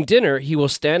you're making dinner, he will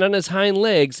stand on his hind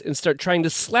legs and start trying to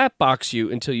slap box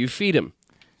you until you feed him.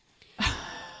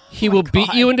 He will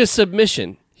beat you into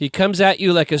submission. He comes at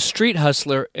you like a street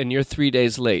hustler, and you're 3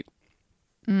 days late.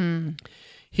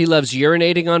 He loves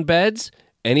urinating on beds,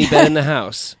 any bed in the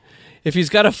house. If he's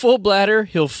got a full bladder,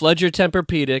 he'll flood your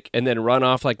Tempur-Pedic and then run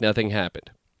off like nothing happened.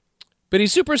 But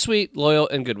he's super sweet, loyal,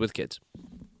 and good with kids.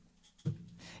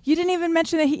 You didn't even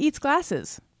mention that he eats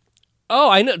glasses. Oh,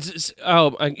 I know.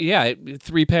 Oh, yeah,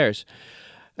 3 pairs.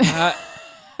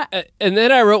 And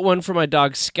then I wrote one for my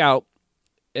dog Scout.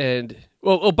 And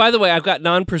by the way, I've got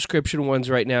non-prescription ones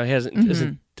right now.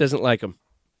 He doesn't like them.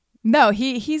 No,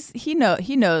 he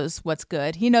knows what's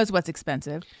good. He knows what's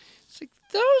expensive. It's like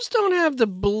those don't have the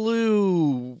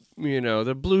blue,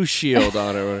 the blue shield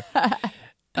on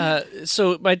it.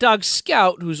 So my dog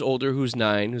Scout, who's older, who's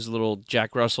 9, who's a little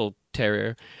Jack Russell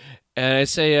Terrier, and I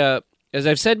say, as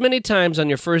I've said many times, on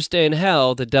your first day in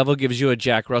hell, the devil gives you a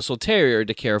Jack Russell Terrier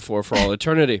to care for all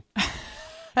eternity.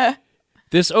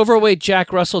 This overweight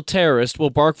Jack Russell terrorist will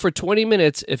bark for 20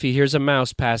 minutes if he hears a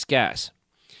mouse pass gas.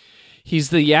 He's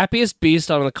the yappiest beast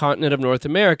on the continent of North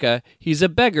America. He's a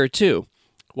beggar, too.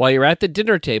 While you're at the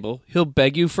dinner table, he'll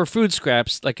beg you for food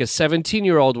scraps like a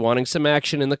 17-year-old wanting some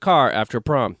action in the car after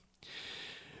prom.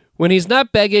 When he's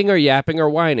not begging or yapping or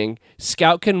whining,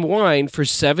 Scout can whine for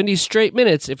 70 straight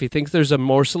minutes if he thinks there's a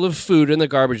morsel of food in the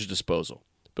garbage disposal.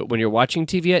 But when you're watching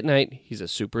TV at night, he's a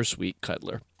super sweet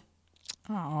cuddler.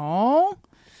 Oh.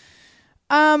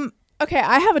 Okay,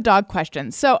 I have a dog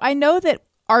question. So I know that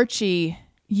Archie,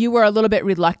 you were a little bit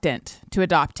reluctant to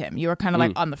adopt him. You were kind of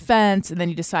like on the fence, and then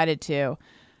you decided to.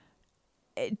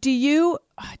 Do your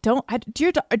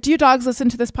dogs listen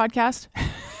to this podcast?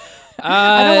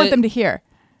 I don't want them to hear.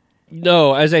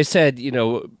 No, as I said,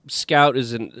 Scout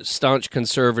is a staunch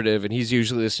conservative, and he's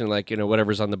usually listening like,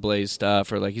 whatever's on the Blaze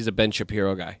stuff, or like he's a Ben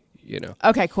Shapiro guy,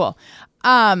 Okay, cool.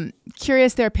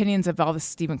 Curious their opinions of all the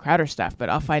Steven Crowder stuff, but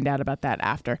I'll find out about that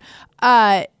after.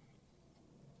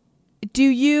 Do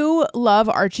you love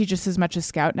Archie just as much as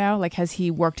Scout now? Like, has he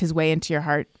worked his way into your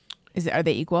heart? Are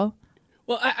they equal?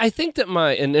 Well, I think that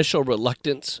my initial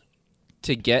reluctance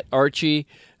to get Archie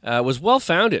was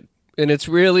well-founded, and it's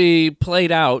really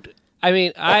played out. I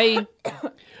mean, I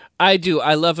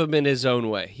love him in his own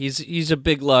way. He's a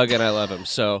big lug, and I love him.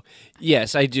 So,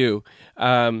 yes, I do.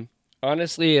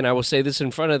 Honestly, and I will say this in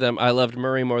front of them, I loved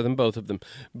Murray more than both of them.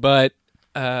 But,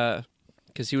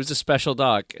 because he was a special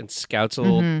dog, and Scout's a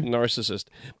little narcissist.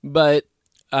 But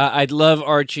I'd love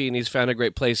Archie, and he's found a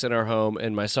great place in our home,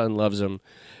 and my son loves him.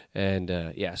 And,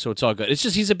 so it's all good. It's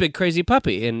just he's a big, crazy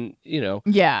puppy, and,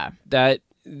 that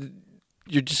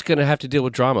you're just going to have to deal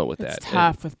with drama with that. It's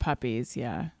tough with puppies,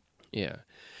 yeah. Yeah.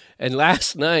 And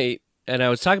last night, and I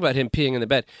was talking about him peeing in the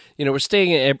bed. We're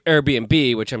staying in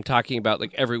Airbnb, which I'm talking about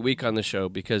like every week on the show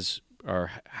because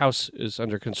our house is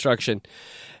under construction.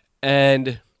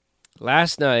 And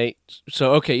last night,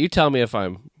 so okay, you tell me if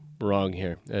I'm wrong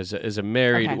here as a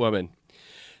married woman.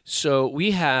 So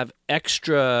we have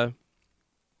extra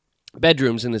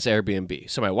bedrooms in this Airbnb.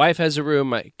 So my wife has a room,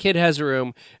 my kid has a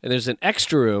room, and there's an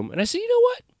extra room. And I said, you know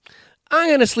what? I'm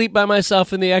going to sleep by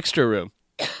myself in the extra room.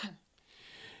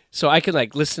 So I can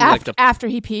like listen to after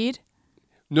he peed?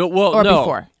 No,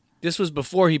 before. This was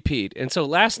before he peed. And so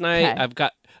last night I'm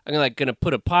like going to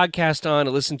put a podcast on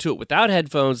and listen to it without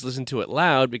headphones, listen to it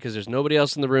loud because there's nobody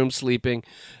else in the room sleeping.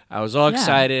 I was all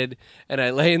excited, and I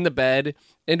lay in the bed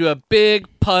into a big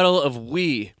puddle of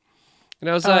wee. And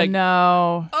I was like,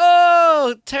 no.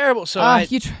 Oh, terrible. So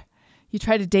you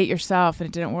tried to date yourself and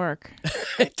it didn't work.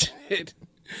 I did.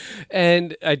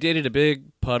 And I dated a big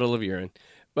puddle of urine.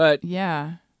 But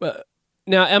yeah.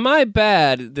 Now, am I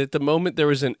bad that the moment there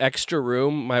was an extra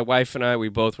room, my wife and we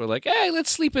both were like, hey,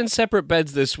 let's sleep in separate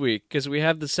beds this week because we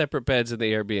have the separate beds in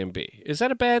the Airbnb. Is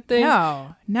that a bad thing?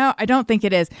 No, I don't think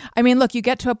it is. I mean, look, you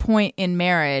get to a point in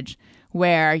marriage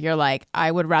where you're like,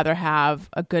 I would rather have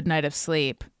a good night of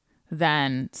sleep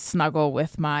than snuggle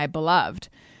with my beloved.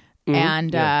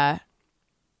 And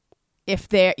if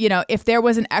there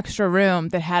was an extra room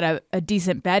that had a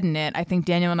decent bed in it, I think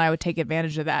Daniel and I would take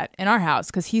advantage of that in our house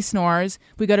because he snores.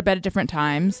 We go to bed at different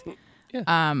times.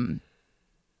 Yeah.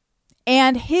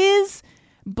 And his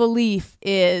belief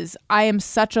is I am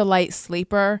such a light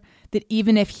sleeper that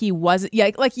even if he wasn't,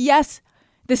 yes,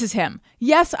 this is him.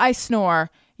 Yes, I snore.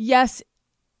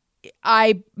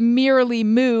 I merely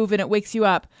move and it wakes you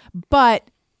up,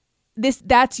 but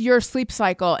that's your sleep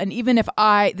cycle. And even if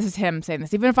this is him saying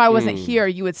this, even if I wasn't here,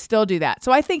 you would still do that.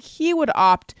 So I think he would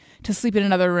opt to sleep in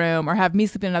another room or have me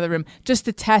sleep in another room just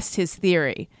to test his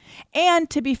theory. And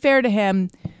to be fair to him,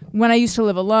 when I used to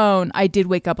live alone, I did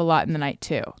wake up a lot in the night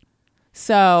too.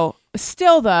 So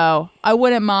still though, I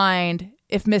wouldn't mind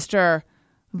if Mr.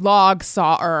 Log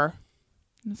Sawer,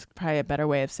 that's probably a better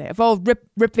way of saying it, if old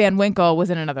Rip Van Winkle was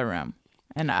in another room,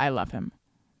 and I love him.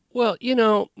 Well,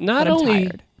 not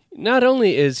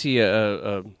only is he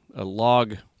a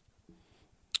log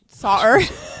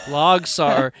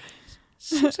sawer,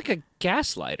 seems like a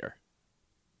gaslighter.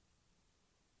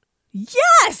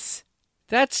 Yes!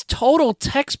 That's total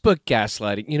textbook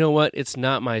gaslighting. You know what? It's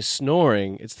not my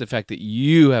snoring. It's the fact that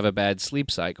you have a bad sleep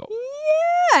cycle.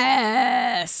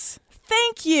 Yes.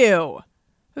 Thank you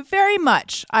very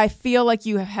much. I feel like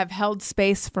you have held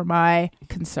space for my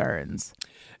concerns.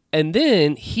 And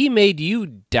then he made you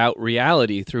doubt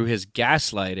reality through his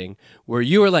gaslighting, where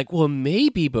you were like, well,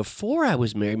 maybe before I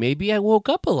was married, maybe I woke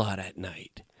up a lot at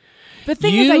night. The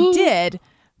thing is, I did,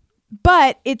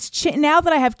 but it's now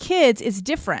that I have kids, it's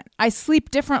different. I sleep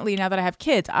differently now that I have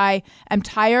kids. I am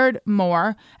tired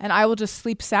more, and I will just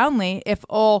sleep soundly if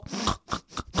all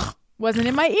wasn't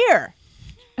in my ear.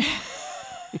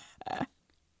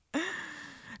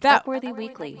 Upworthy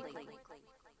Weekly.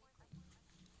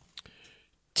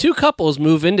 2 couples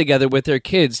move in together with their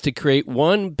kids to create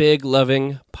one big,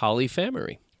 loving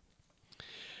polyfamily.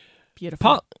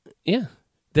 Beautiful. Yeah.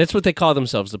 That's what they call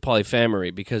themselves, the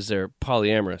polyfamily, because they're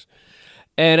polyamorous.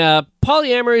 And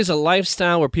polyamory is a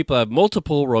lifestyle where people have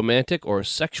multiple romantic or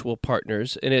sexual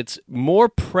partners, and it's more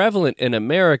prevalent in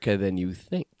America than you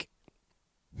think.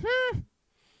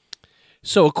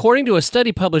 So according to a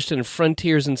study published in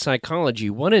Frontiers in Psychology,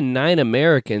 1 in 9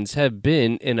 Americans have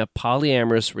been in a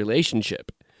polyamorous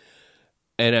relationship.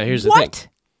 And here's the thing.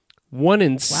 1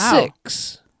 in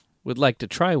 6 would like to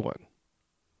try one.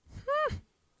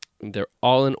 And they're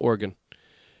all in Oregon.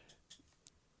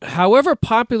 However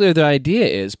popular the idea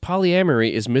is,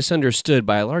 polyamory is misunderstood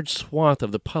by a large swath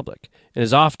of the public and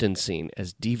is often seen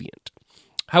as deviant.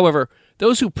 However,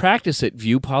 those who practice it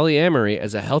view polyamory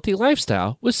as a healthy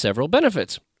lifestyle with several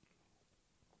benefits.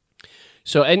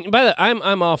 So, and by the way,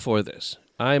 I'm all for this.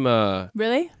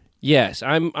 Really? Yes,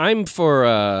 I'm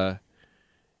for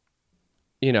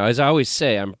as I always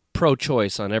say, I'm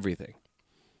pro-choice on everything.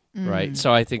 Right?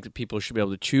 So I think that people should be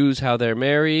able to choose how they're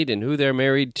married and who they're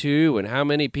married to and how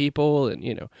many people and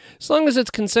as long as it's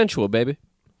consensual, baby.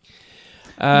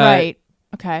 Right.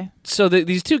 Okay. So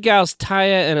these 2 gals,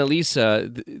 Taya and Elisa,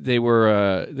 they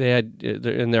had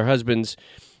and their husbands,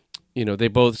 they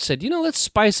both said, let's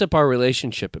spice up our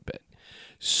relationship a bit.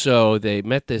 So they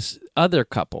met this other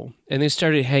couple and they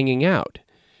started hanging out.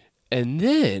 And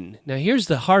then, now here's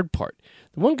the hard part.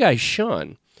 The one guy,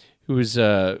 Sean, who was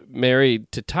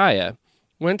married to Taya,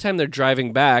 one time they're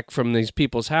driving back from these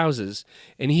people's houses,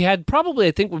 and he had probably,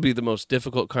 I think, would be the most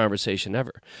difficult conversation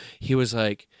ever. He was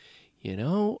like,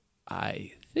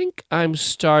 I think I'm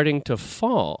starting to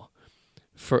fall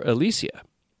for Alicia.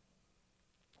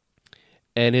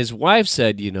 And his wife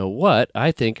said, you know what?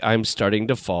 I think I'm starting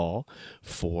to fall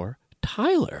for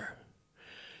Tyler.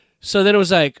 So then it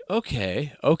was like,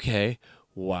 okay,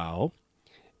 wow.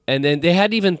 And then they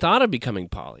hadn't even thought of becoming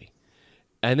poly.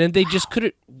 And then they just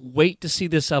couldn't wait to see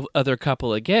this other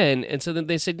couple again. And so then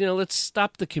they said, let's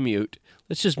stop the commute.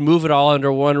 Let's just move it all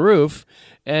under one roof,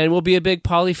 and we'll be a big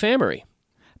polyfamily.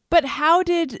 But how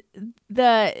did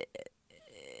the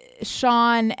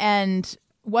Sean and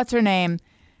what's her name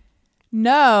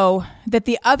know that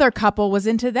the other couple was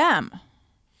into them?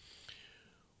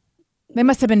 They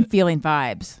must have been feeling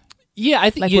vibes. Yeah,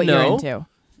 I think like what you're into.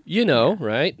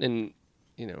 Right? And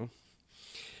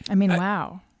I mean,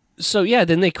 wow. So yeah,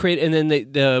 then they create, and then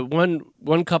the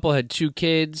one couple had 2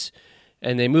 kids,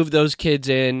 and they moved those kids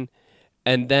in,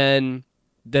 and then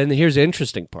here's the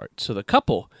interesting part. So the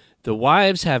couple, the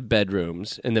wives have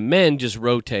bedrooms, and the men just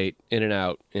rotate in and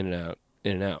out,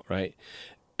 right?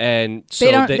 And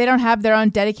so they don't have their own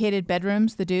dedicated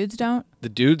bedrooms. The dudes don't. The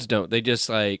dudes don't. They just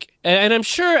and I'm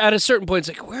sure at a certain point,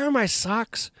 it's like, where are my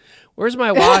socks? Where's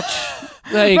my watch?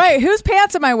 Right. Whose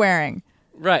pants am I wearing?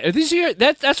 Right. Are these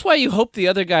that's why you hope the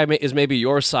other guy is maybe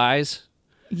your size.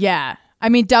 Yeah. I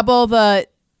mean, double the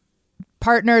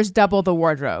partners, double the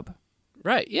wardrobe.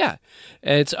 Right. Yeah.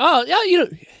 And it's,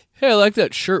 hey, I like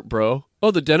that shirt, bro. Oh,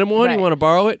 the denim one? Right. You want to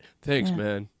borrow it? Thanks,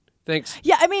 man. Thanks.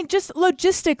 Yeah. I mean, just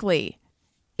logistically,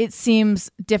 it seems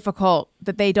difficult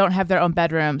that they don't have their own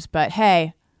bedrooms, but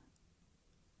hey,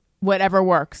 whatever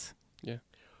works. Yeah.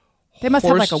 They must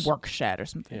have like a work shed or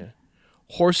something. Yeah.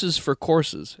 Horses for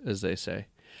courses, as they say.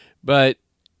 But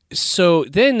so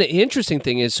then the interesting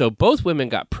thing is, so both women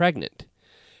got pregnant,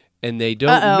 and they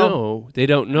don't know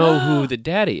who the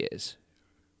daddy is.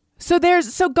 So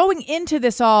going into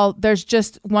this all, there's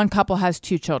just one couple has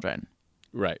 2 children.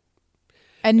 Right.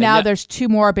 And now there's 2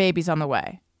 more babies on the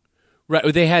way.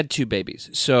 Right. They had 2 babies.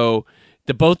 So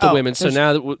both the women. So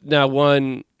now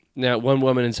one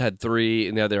woman has had 3,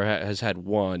 and the other has had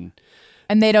 1.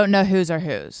 And they don't know whose are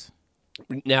whose.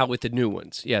 Now with the new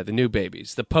ones. Yeah, the new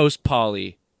babies. The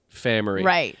post-poly family.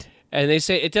 Right. And they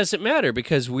say it doesn't matter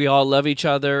because we all love each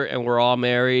other and we're all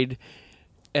married.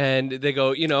 And they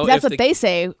go, That's what they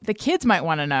say. The kids might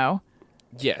want to know.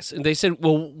 Yes. And they said,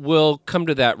 well, we'll come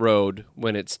to that road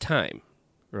when it's time.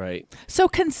 Right. So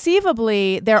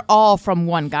conceivably, they're all from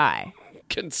one guy.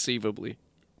 Conceivably.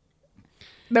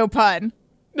 No pun.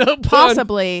 No pun.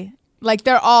 Possibly. Like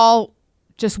they're all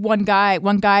just one guy.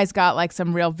 One guy's got like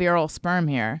some real virile sperm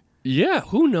here. Yeah,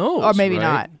 who knows? Or maybe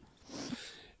right? not.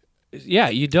 Yeah,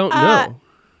 you don't know.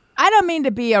 I don't mean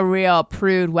to be a real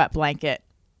prude wet blanket,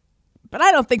 but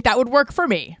I don't think that would work for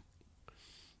me.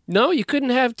 No, you couldn't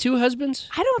have two husbands?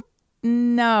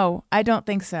 No, I don't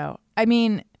think so. I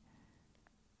mean,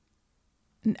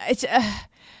 it's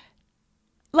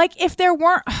like if there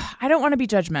weren't, I don't want to be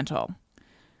judgmental.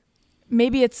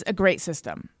 Maybe it's a great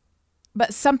system,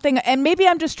 but something, and maybe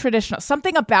I'm just traditional.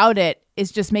 Something about it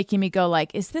is just making me go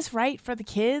like, is this right for the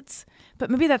kids? But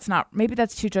maybe that's not, maybe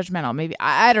that's too judgmental. Maybe,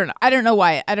 I don't know. I don't know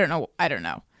why. I don't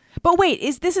know. But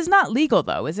wait, this is not legal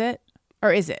though, is it?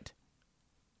 Or is it?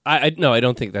 No, I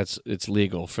don't think it's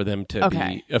legal for them to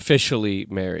be officially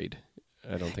married.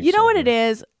 I don't think You know what it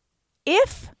is?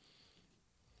 If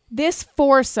this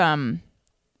foursome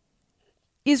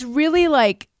is really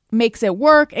like makes it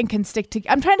work and can stick to,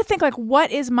 I'm trying to think like,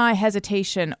 what is my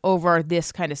hesitation over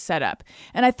this kind of setup?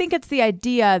 And I think it's the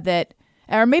idea that,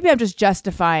 or maybe I'm just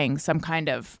justifying some kind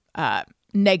of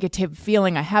negative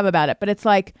feeling I have about it, but it's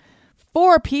like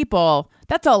 4 people,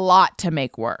 that's a lot to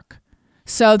make work.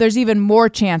 So there's even more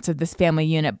chance of this family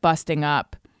unit busting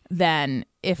up than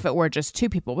if it were just 2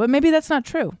 people. But maybe that's not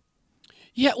true.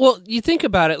 Yeah, well, you think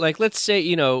about it, like, let's say,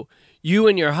 you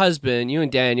and your husband, you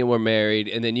and Daniel were married,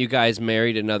 and then you guys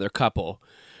married another couple.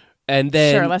 And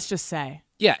then... Sure, let's just say.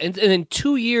 Yeah, and then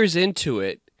 2 years into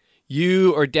it,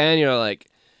 you or Daniel are like,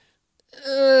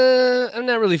 I'm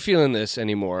not really feeling this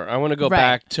anymore. I want to go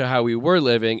back to how we were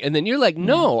living. And then you're like,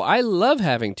 no, I love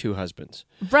having 2 husbands.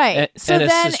 Right.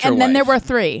 Then there were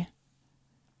 3.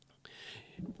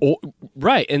 Oh,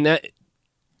 right. And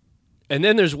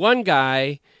then there's one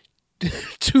guy,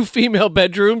 2 female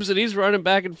bedrooms, and he's running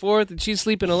back and forth, and she's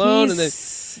sleeping alone.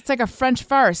 It's like a French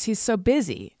farce. He's so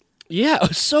busy. Yeah,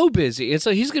 so busy. And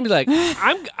so he's going to be like,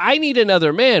 I need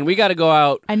another man. We got to go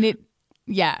out.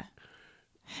 Yeah.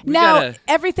 Now,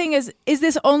 everything is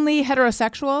this only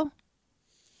heterosexual?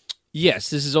 Yes,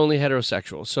 this is only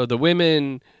heterosexual. So the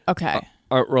women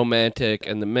aren't romantic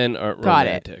and the men aren't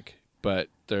romantic. But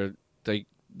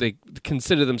they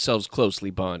consider themselves closely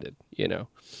bonded,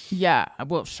 Yeah,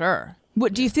 well, sure.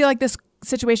 Do you feel like this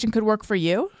situation could work for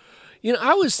you?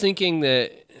 I was thinking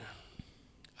that,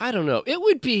 I don't know, it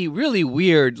would be really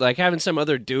weird, like having some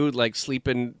other dude like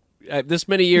sleeping this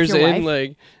many years in,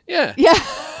 like, yeah.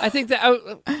 I think that,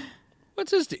 what's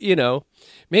this,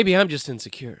 maybe I'm just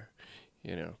insecure,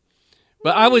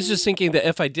 But I was just thinking that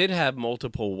if I did have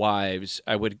multiple wives,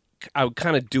 I would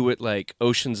kind of do it like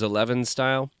Ocean's 11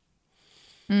 style.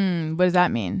 What does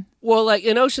that mean? Well, like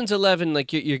in Ocean's 11,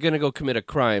 like you're going to go commit a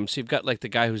crime. So you've got like the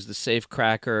guy who's the safe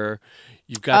cracker.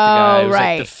 You've got the guy who's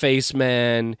like the face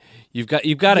man. You've got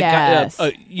a guy.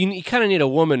 You kind of need a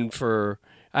woman for.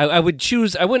 I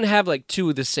wouldn't have like 2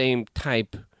 of the same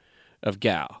type of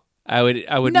gal. I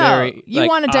would marry. You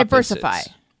want to diversify.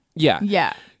 Yeah.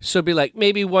 Yeah. So it'd be like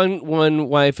maybe one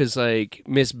wife is like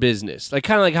Miss Business, like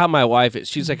kind of like how my wife is.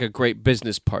 She's like a great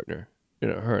business partner,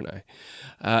 her and I.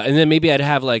 And then maybe I'd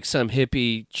have like some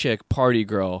hippie chick party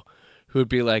girl who would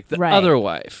be like the other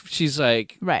wife. She's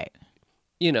like,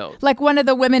 like one of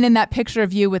the women in that picture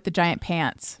of you with the giant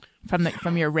pants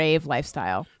from your rave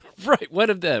lifestyle. Right, one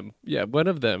of them. Yeah, one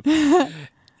of them.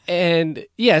 And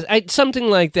yeah, something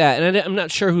like that. And I'm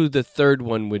not sure who the third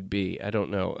one would be. I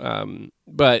don't know.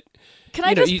 But can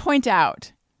I just point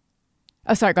out?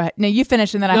 Oh, sorry. Go ahead. No, you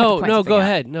finish, and then I have to point No, go out.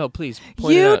 ahead. No, please.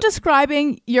 Point You it out.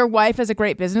 describing your wife as a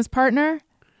great business partner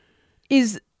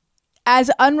is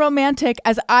as unromantic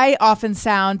as I often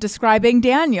sound describing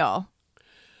Daniel.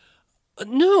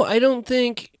 No, I don't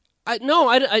think. I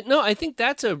think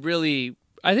that's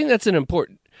an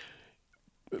important.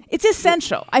 It's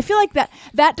essential. I feel like that.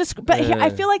 But I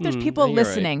feel like there's people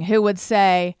listening who would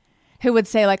say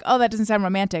like, "Oh, that doesn't sound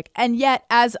romantic," and yet,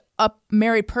 as a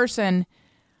married person,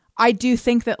 I do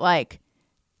think that like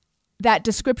that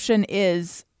description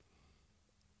is.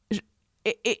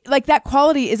 Like that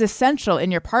quality is essential in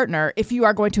your partner if you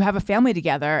are going to have a family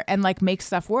together and like make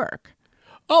stuff work.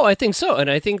 Oh, I think so, and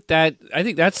I think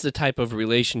that's the type of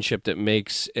relationship that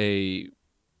makes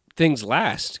things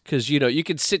last, because you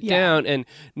could sit down and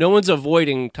no one's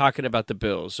avoiding talking about the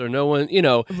bills, or no one,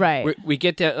 right. We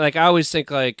get that. Like I always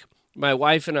think like my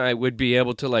wife and I would be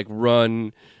able to like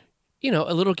run,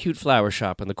 a little cute flower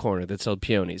shop in the corner that sold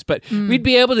peonies, but we'd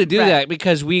be able to do that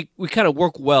because we kind of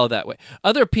work well that way.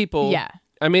 Other people,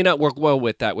 I may not work well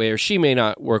with that way, or she may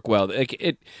not work well.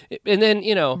 Like and then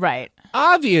right.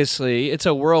 Obviously, it's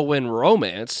a whirlwind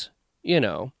romance.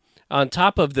 on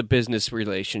top of the business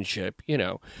relationship, you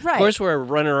know. Right. Of course, we're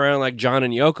running around like John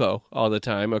and Yoko all the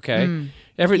time, okay?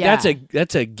 Yeah.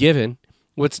 That's a given.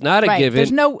 What's not a Right. given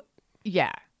There's no,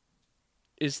 yeah.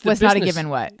 is the What's not a given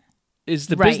what? is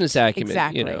the Right, business acumen,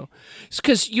 exactly. you know.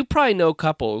 Because you probably know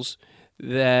couples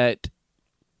that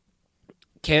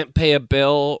can't pay a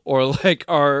bill or like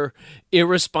are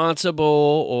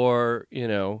irresponsible or, you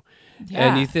know,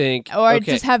 and you think, or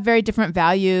okay, just have very different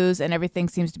values and everything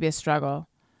seems to be a struggle.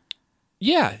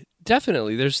 yeah,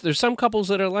 definitely. There's some couples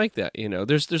that are like that, you know.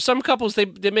 There's some couples they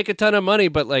make a ton of money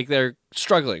but like they're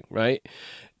struggling, right?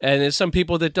 And there's some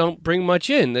people that don't bring much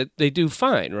in that they do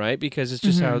fine, right? Because it's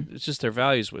just how it's just their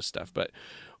values with stuff, but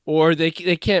or they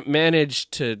can't manage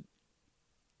to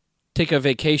take a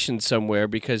vacation somewhere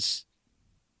because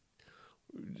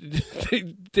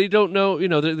they don't know, you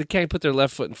know, they can't put their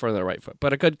left foot in front of their right foot.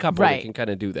 But a good couple they can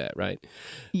kind of do that, right?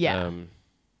 Yeah.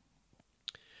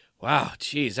 Wow,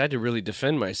 geez, I had to really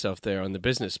defend myself there on the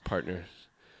business partner.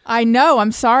 I know.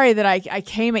 I'm sorry that I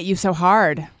came at you so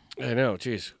hard. I know,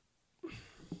 geez.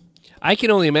 I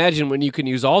can only imagine when you can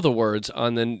use all the words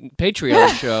on the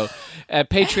Patreon show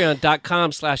at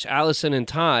patreon.com/Allison and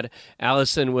Todd.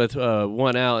 Allison with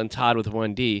one L and Todd with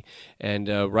one D. And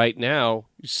right now,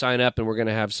 you sign up and we're going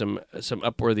to have some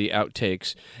Upworthy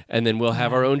outtakes. And then we'll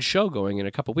have our own show going in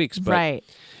a couple weeks. But right.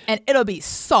 And it'll be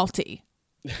salty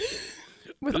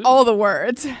with all the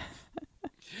words.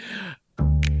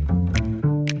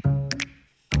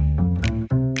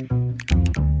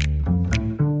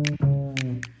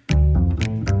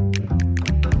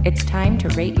 It's time to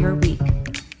rate your week.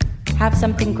 Have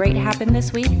something great happen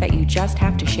this week that you just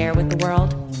have to share with the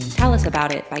world? Tell us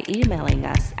about it by emailing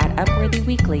us at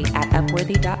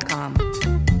upworthyweekly@upworthy.com.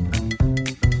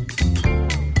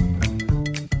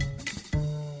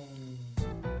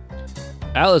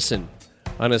 Allison,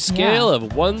 on a scale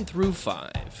of 1 through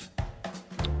 5,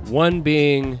 1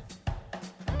 being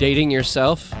dating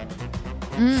yourself,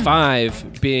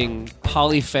 5 being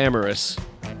polyphamorous,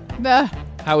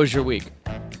 how was your week?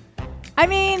 I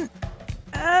mean,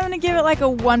 I'm going to give it like a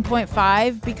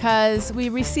 1.5 because we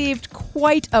received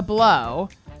quite a blow.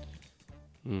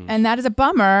 And that is a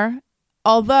bummer.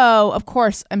 Although, of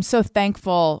course, I'm so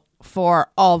thankful for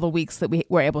all the weeks that we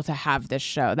were able to have this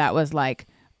show. That was like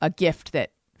a gift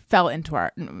that fell into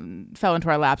our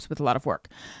laps with a lot of work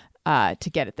to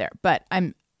get it there. But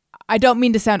I don't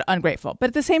mean to sound ungrateful, but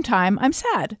at the same time, I'm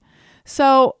sad.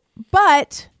 So,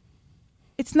 but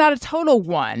it's not a total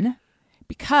 1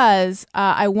 because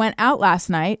I went out last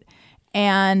night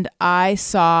and I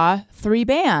saw 3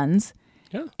 bands.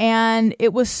 Yeah. And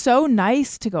it was so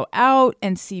nice to go out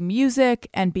and see music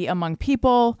and be among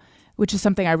people, which is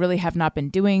something I really have not been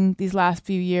doing these last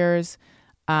few years.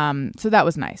 So that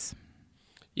was nice.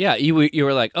 Yeah, you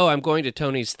were like, oh, I'm going to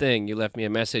Tony's thing. You left me a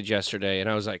message yesterday. And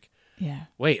I was like, yeah.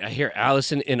 Wait, I hear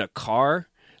Allison in a car?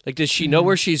 Like, does she know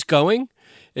where she's going?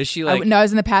 Is she like... No, I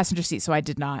was in the passenger seat, so I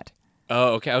did not.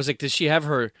 Oh, okay. I was like, does she have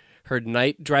her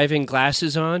night driving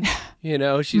glasses on? You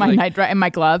know, she's my night and my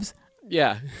gloves.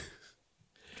 Yeah.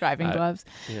 Driving gloves.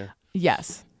 Yeah.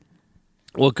 Yes.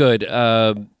 Well, good.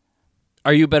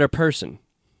 Are you a better person?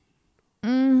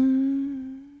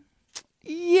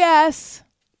 Yes.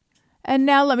 And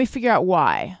now let me figure out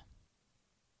why.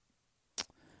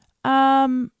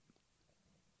 Oh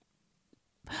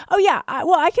yeah.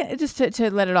 I can just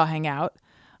to let it all hang out.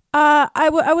 I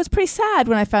was pretty sad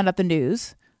when I found out the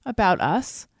news about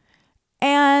us,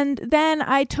 and then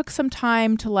I took some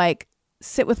time to like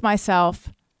sit with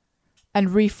myself and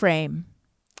reframe,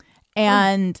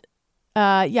 and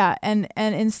and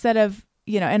instead of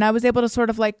and I was able to sort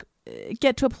of like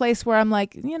get to a place where I'm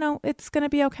like, it's gonna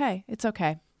be okay. It's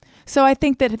okay. So I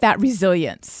think that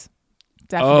resilience,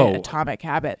 definite Atomic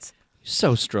Habits.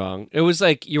 So strong. It was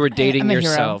like you were dating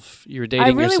yourself. You were dating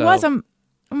yourself. I really was.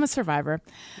 I'm a survivor.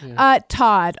 Yeah.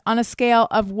 Todd, on a scale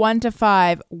of 1 to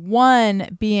 5,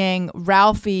 1 being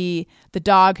Ralphie, the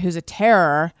dog who's a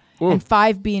terror, and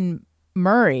 5 being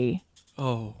Murray.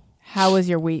 Oh. How was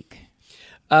your week?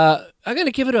 I'm going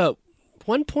to give it a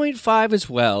 1.5 as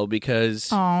well because...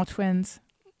 Oh, twins.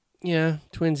 Yeah,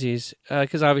 twinsies.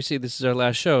 Because obviously this is our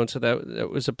last show, and so that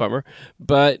was a bummer.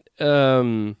 But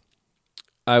I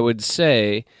would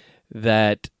say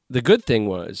that the good thing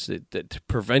was that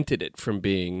prevented it from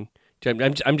being...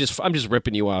 I'm just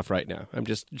ripping you off right now. I'm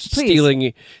just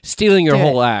stealing your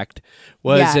whole act.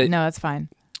 No, that's fine.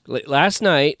 Last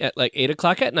night at like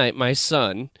 8:00 at night, my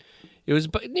son, it was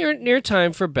near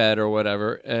time for bed or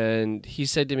whatever, and he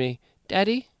said to me,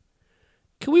 "Daddy,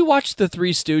 can we watch the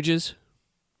Three Stooges?"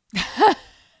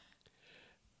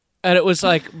 And it was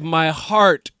like my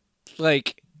heart,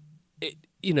 like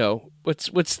you know,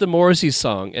 what's the Morrissey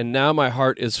song? And now my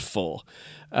heart is full.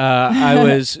 I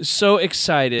was so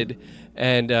excited,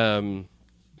 and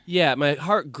yeah, my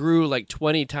heart grew like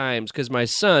 20 times because my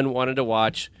son wanted to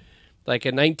watch like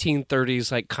a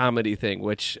 1930s like comedy thing,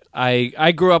 which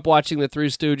I grew up watching the Three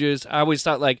Stooges. I always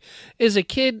thought, like, as a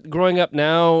kid growing up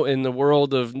now in the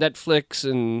world of Netflix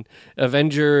and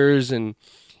Avengers and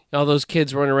all those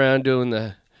kids running around doing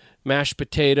the mashed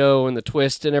potato and the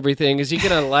twist and everything, is he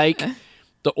gonna like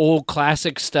the old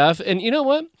classic stuff? And you know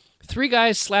what? Three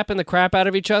guys slapping the crap out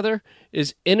of each other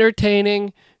is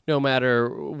entertaining no matter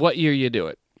what year you do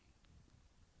it.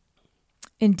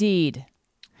 Indeed.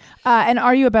 And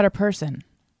are you a better person?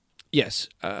 Yes.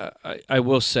 I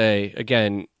will say,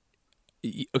 again,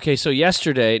 okay, so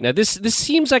yesterday, now this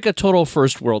seems like a total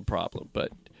first world problem,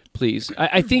 but please,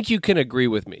 I think you can agree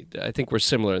with me. I think we're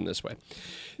similar in this way.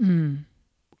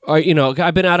 You know,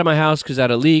 I've been out of my house because I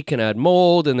had a leak and I had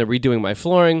mold and they're redoing my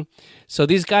flooring. So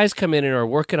these guys come in and are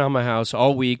working on my house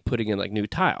all week, putting in like new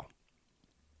tile.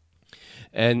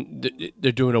 And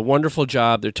they're doing a wonderful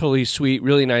job. They're totally sweet,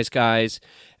 really nice guys.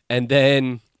 And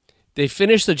then they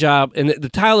finish the job and the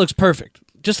tile looks perfect.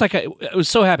 Just like I was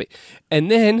so happy.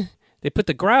 And then they put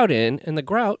the grout in and the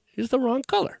grout is the wrong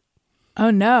color. Oh,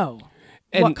 no.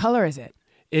 And what color is it?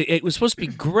 It was supposed to be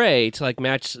gray to like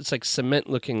match. It's like cement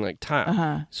looking like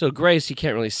tile. So gray, so you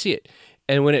can't really see it.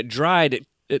 And when it dried,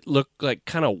 it looked like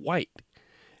kind of white.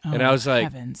 And I was like,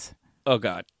 heavens. Oh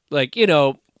God. Like, you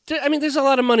know, I mean, there's a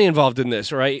lot of money involved in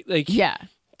this, right? Like, yeah.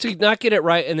 To not get it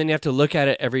right, and then you have to look at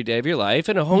it every day of your life.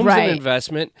 And a home's an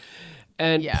investment.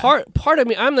 And part of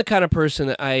me, I'm the kind of person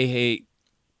that I hate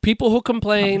people who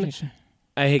complain.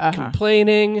 I hate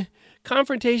complaining.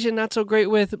 Confrontation, not so great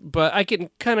with, but I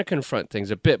can kind of confront things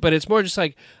a bit. But it's more just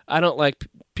like, I don't like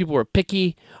people who are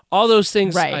picky. All those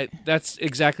things, that's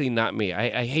exactly not me.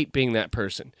 I hate being that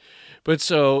person. But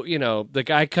so, you know, the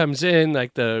guy comes in,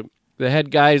 like the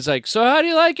head guy is like, so how do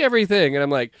you like everything? And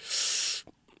I'm like,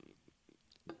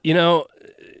 you know,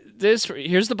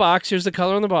 here's the box, here's the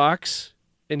color on the box,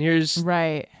 and here's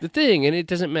the thing, and it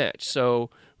doesn't match. So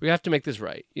we have to make this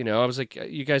right. You know, I was like,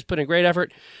 you guys put in great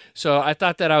effort. So I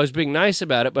thought that I was being nice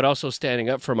about it, but also standing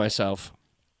up for myself.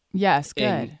 Yes,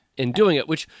 good. In doing it,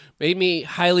 which made me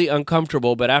highly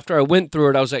uncomfortable. But after I went through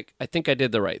it, I was like, I think I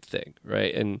did the right thing,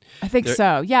 right? And I think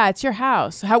so. Yeah, it's your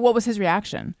house. What was his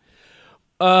reaction?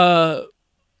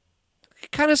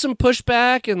 Kind of some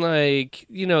pushback, and like,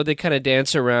 you know, they kind of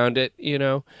dance around it, you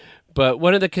know. But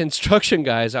one of the construction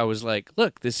guys, I was like,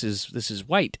 look, this is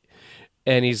white.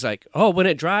 And he's like, oh, when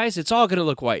it dries, it's all going to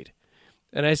look white.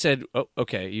 And I said, oh,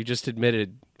 okay, you just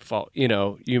admitted fault. You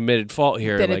know, you admitted fault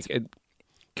here.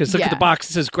 Because look at the box,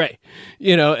 it says gray.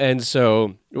 You know, and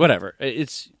so whatever.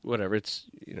 It's,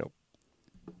 you know,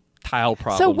 tile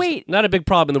problems. So wait. Not a big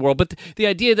problem in the world, but the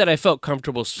idea that I felt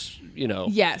comfortable, you know.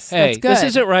 Yes, hey, that's good. This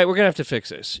isn't right. We're going to have to fix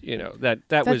this. You know,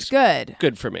 that was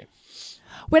good for me.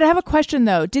 Wait, I have a question,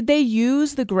 though. Did they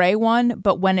use the gray one,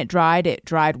 but when it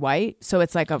dried white? So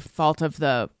it's like a fault of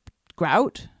the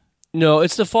grout? No,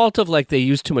 it's the fault of, like, they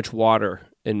used too much water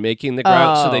in making the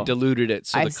grout, so they diluted it,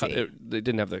 so they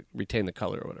didn't have retain the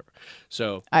color or whatever.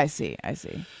 So I see.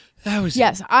 That was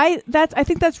yes. I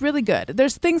think that's really good.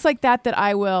 There's things like that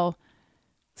I will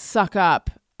suck up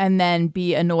and then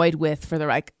be annoyed with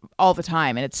for all the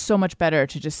time, and it's so much better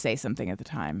to just say something at the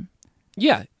time.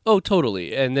 Yeah. Oh,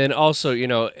 totally. And then also, you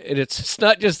know, it's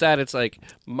not just that. It's like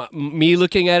me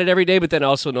looking at it every day, but then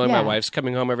also knowing my wife's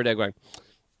coming home every day going,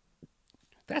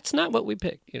 that's not what we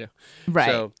picked, you know.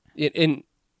 Right. So, and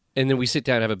then we sit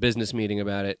down and have a business meeting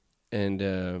about it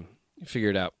and figure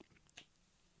it out.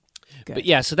 Good. But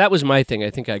yeah, so that was my thing. I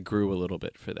think I grew a little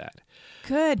bit for that.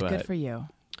 Good for you.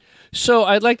 So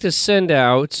I'd like to send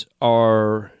out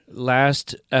our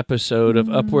last episode of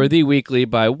Upworthy Weekly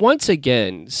by once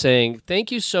again saying thank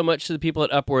you so much to the people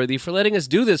at Upworthy for letting us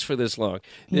do this for this long.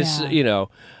 You know,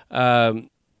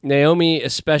 Naomi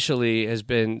especially has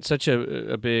been such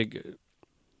a big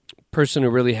person who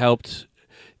really helped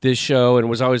this show and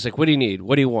was always like, what do you need?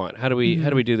 What do you want? How do we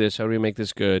do this? How do we make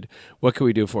this good? What can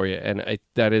we do for you? And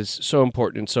that is so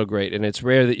important and so great. And it's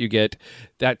rare that you get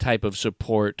that type of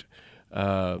support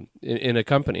in a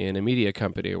company, in a media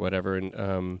company or whatever.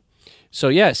 And so,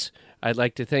 yes, I'd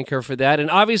like to thank her for that. And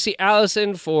obviously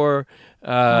Allison for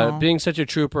being such a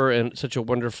trooper and such a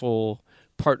wonderful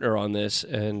partner on this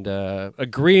and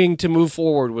agreeing to move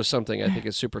forward with something I think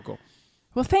is super cool.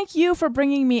 Well, thank you for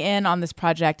bringing me in on this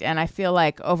project. And I feel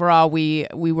like overall we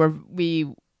were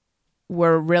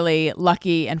really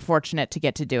lucky and fortunate to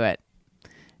get to do it.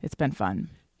 It's been fun.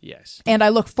 Yes. And I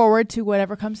look forward to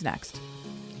whatever comes next.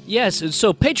 Yes, and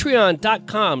so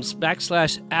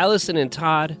patreon.com/Allison and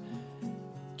Todd.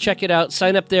 Check it out.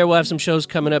 Sign up there. We'll have some shows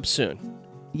coming up soon.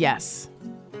 Yes.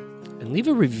 And leave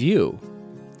a review.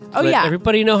 Oh, Let yeah.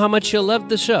 everybody know how much you love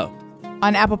the show.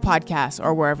 On Apple Podcasts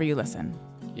or wherever you listen.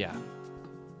 Yeah.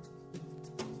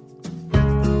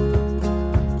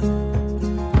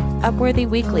 Upworthy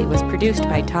Weekly was produced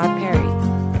by Todd Perry.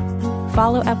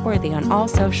 Follow Upworthy on all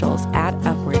socials at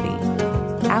Upworthy.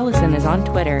 Allison is on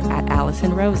Twitter at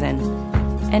Allison Rosen.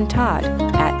 And Todd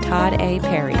at Todd A.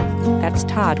 Perry. That's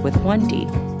Todd with 1 D.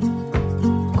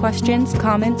 Questions,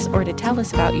 comments, or to tell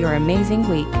us about your amazing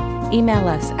week, email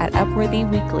us at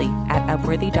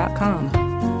upworthyweekly@upworthy.com.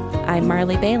 I'm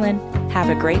Marley Balin. Have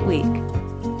a great week.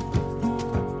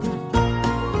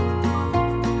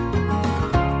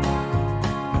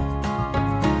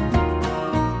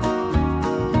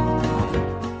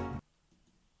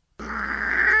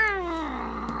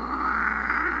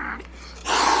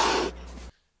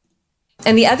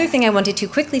 And the other thing I wanted to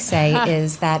quickly say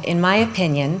is that, in my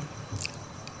opinion,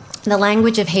 the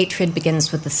language of hatred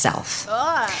begins with the self.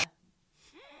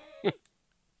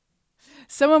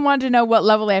 Someone wanted to know what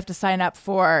level they have to sign up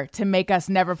for to make us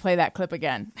never play that clip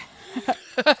again.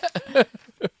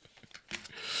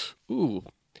 Ooh,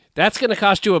 that's going to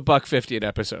cost you $1.50 an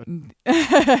episode.